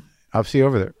 I am. I'll see you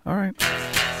over there. All right.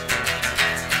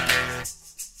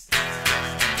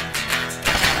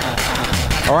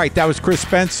 All right, that was Chris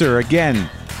Spencer again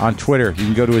on Twitter. You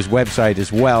can go to his website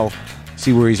as well,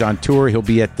 see where he's on tour. He'll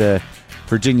be at the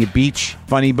Virginia Beach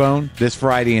Funny Bone this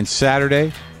Friday and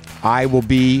Saturday. I will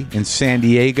be in San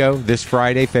Diego this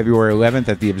Friday, February 11th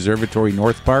at the Observatory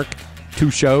North Park. 2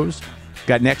 shows.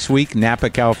 Got next week, Napa,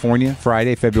 California,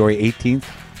 Friday, February 18th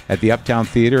at the Uptown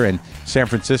Theater, and San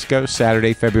Francisco,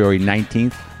 Saturday, February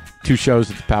 19th. 2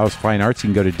 shows at the Palace of Fine Arts.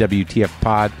 You can go to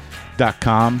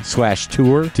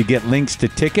WTFpod.com/tour to get links to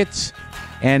tickets.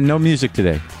 And no music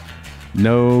today.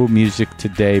 No music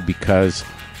today because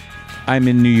I'm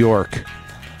in New York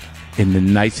in the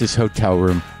nicest hotel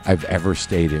room I've ever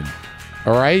stayed in.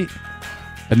 All right?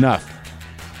 Enough.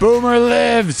 Boomer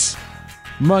lives!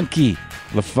 Monkey.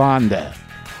 LaFonda.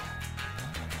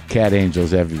 Cat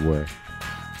angels everywhere.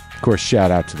 Of course, shout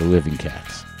out to the living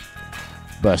cats.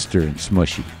 Buster and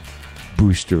Smushy.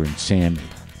 Booster and Sammy.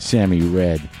 Sammy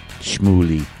Red.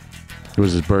 Shmooly. It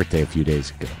was his birthday a few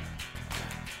days ago.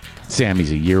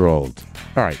 Sammy's a year old.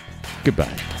 All right.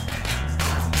 Goodbye.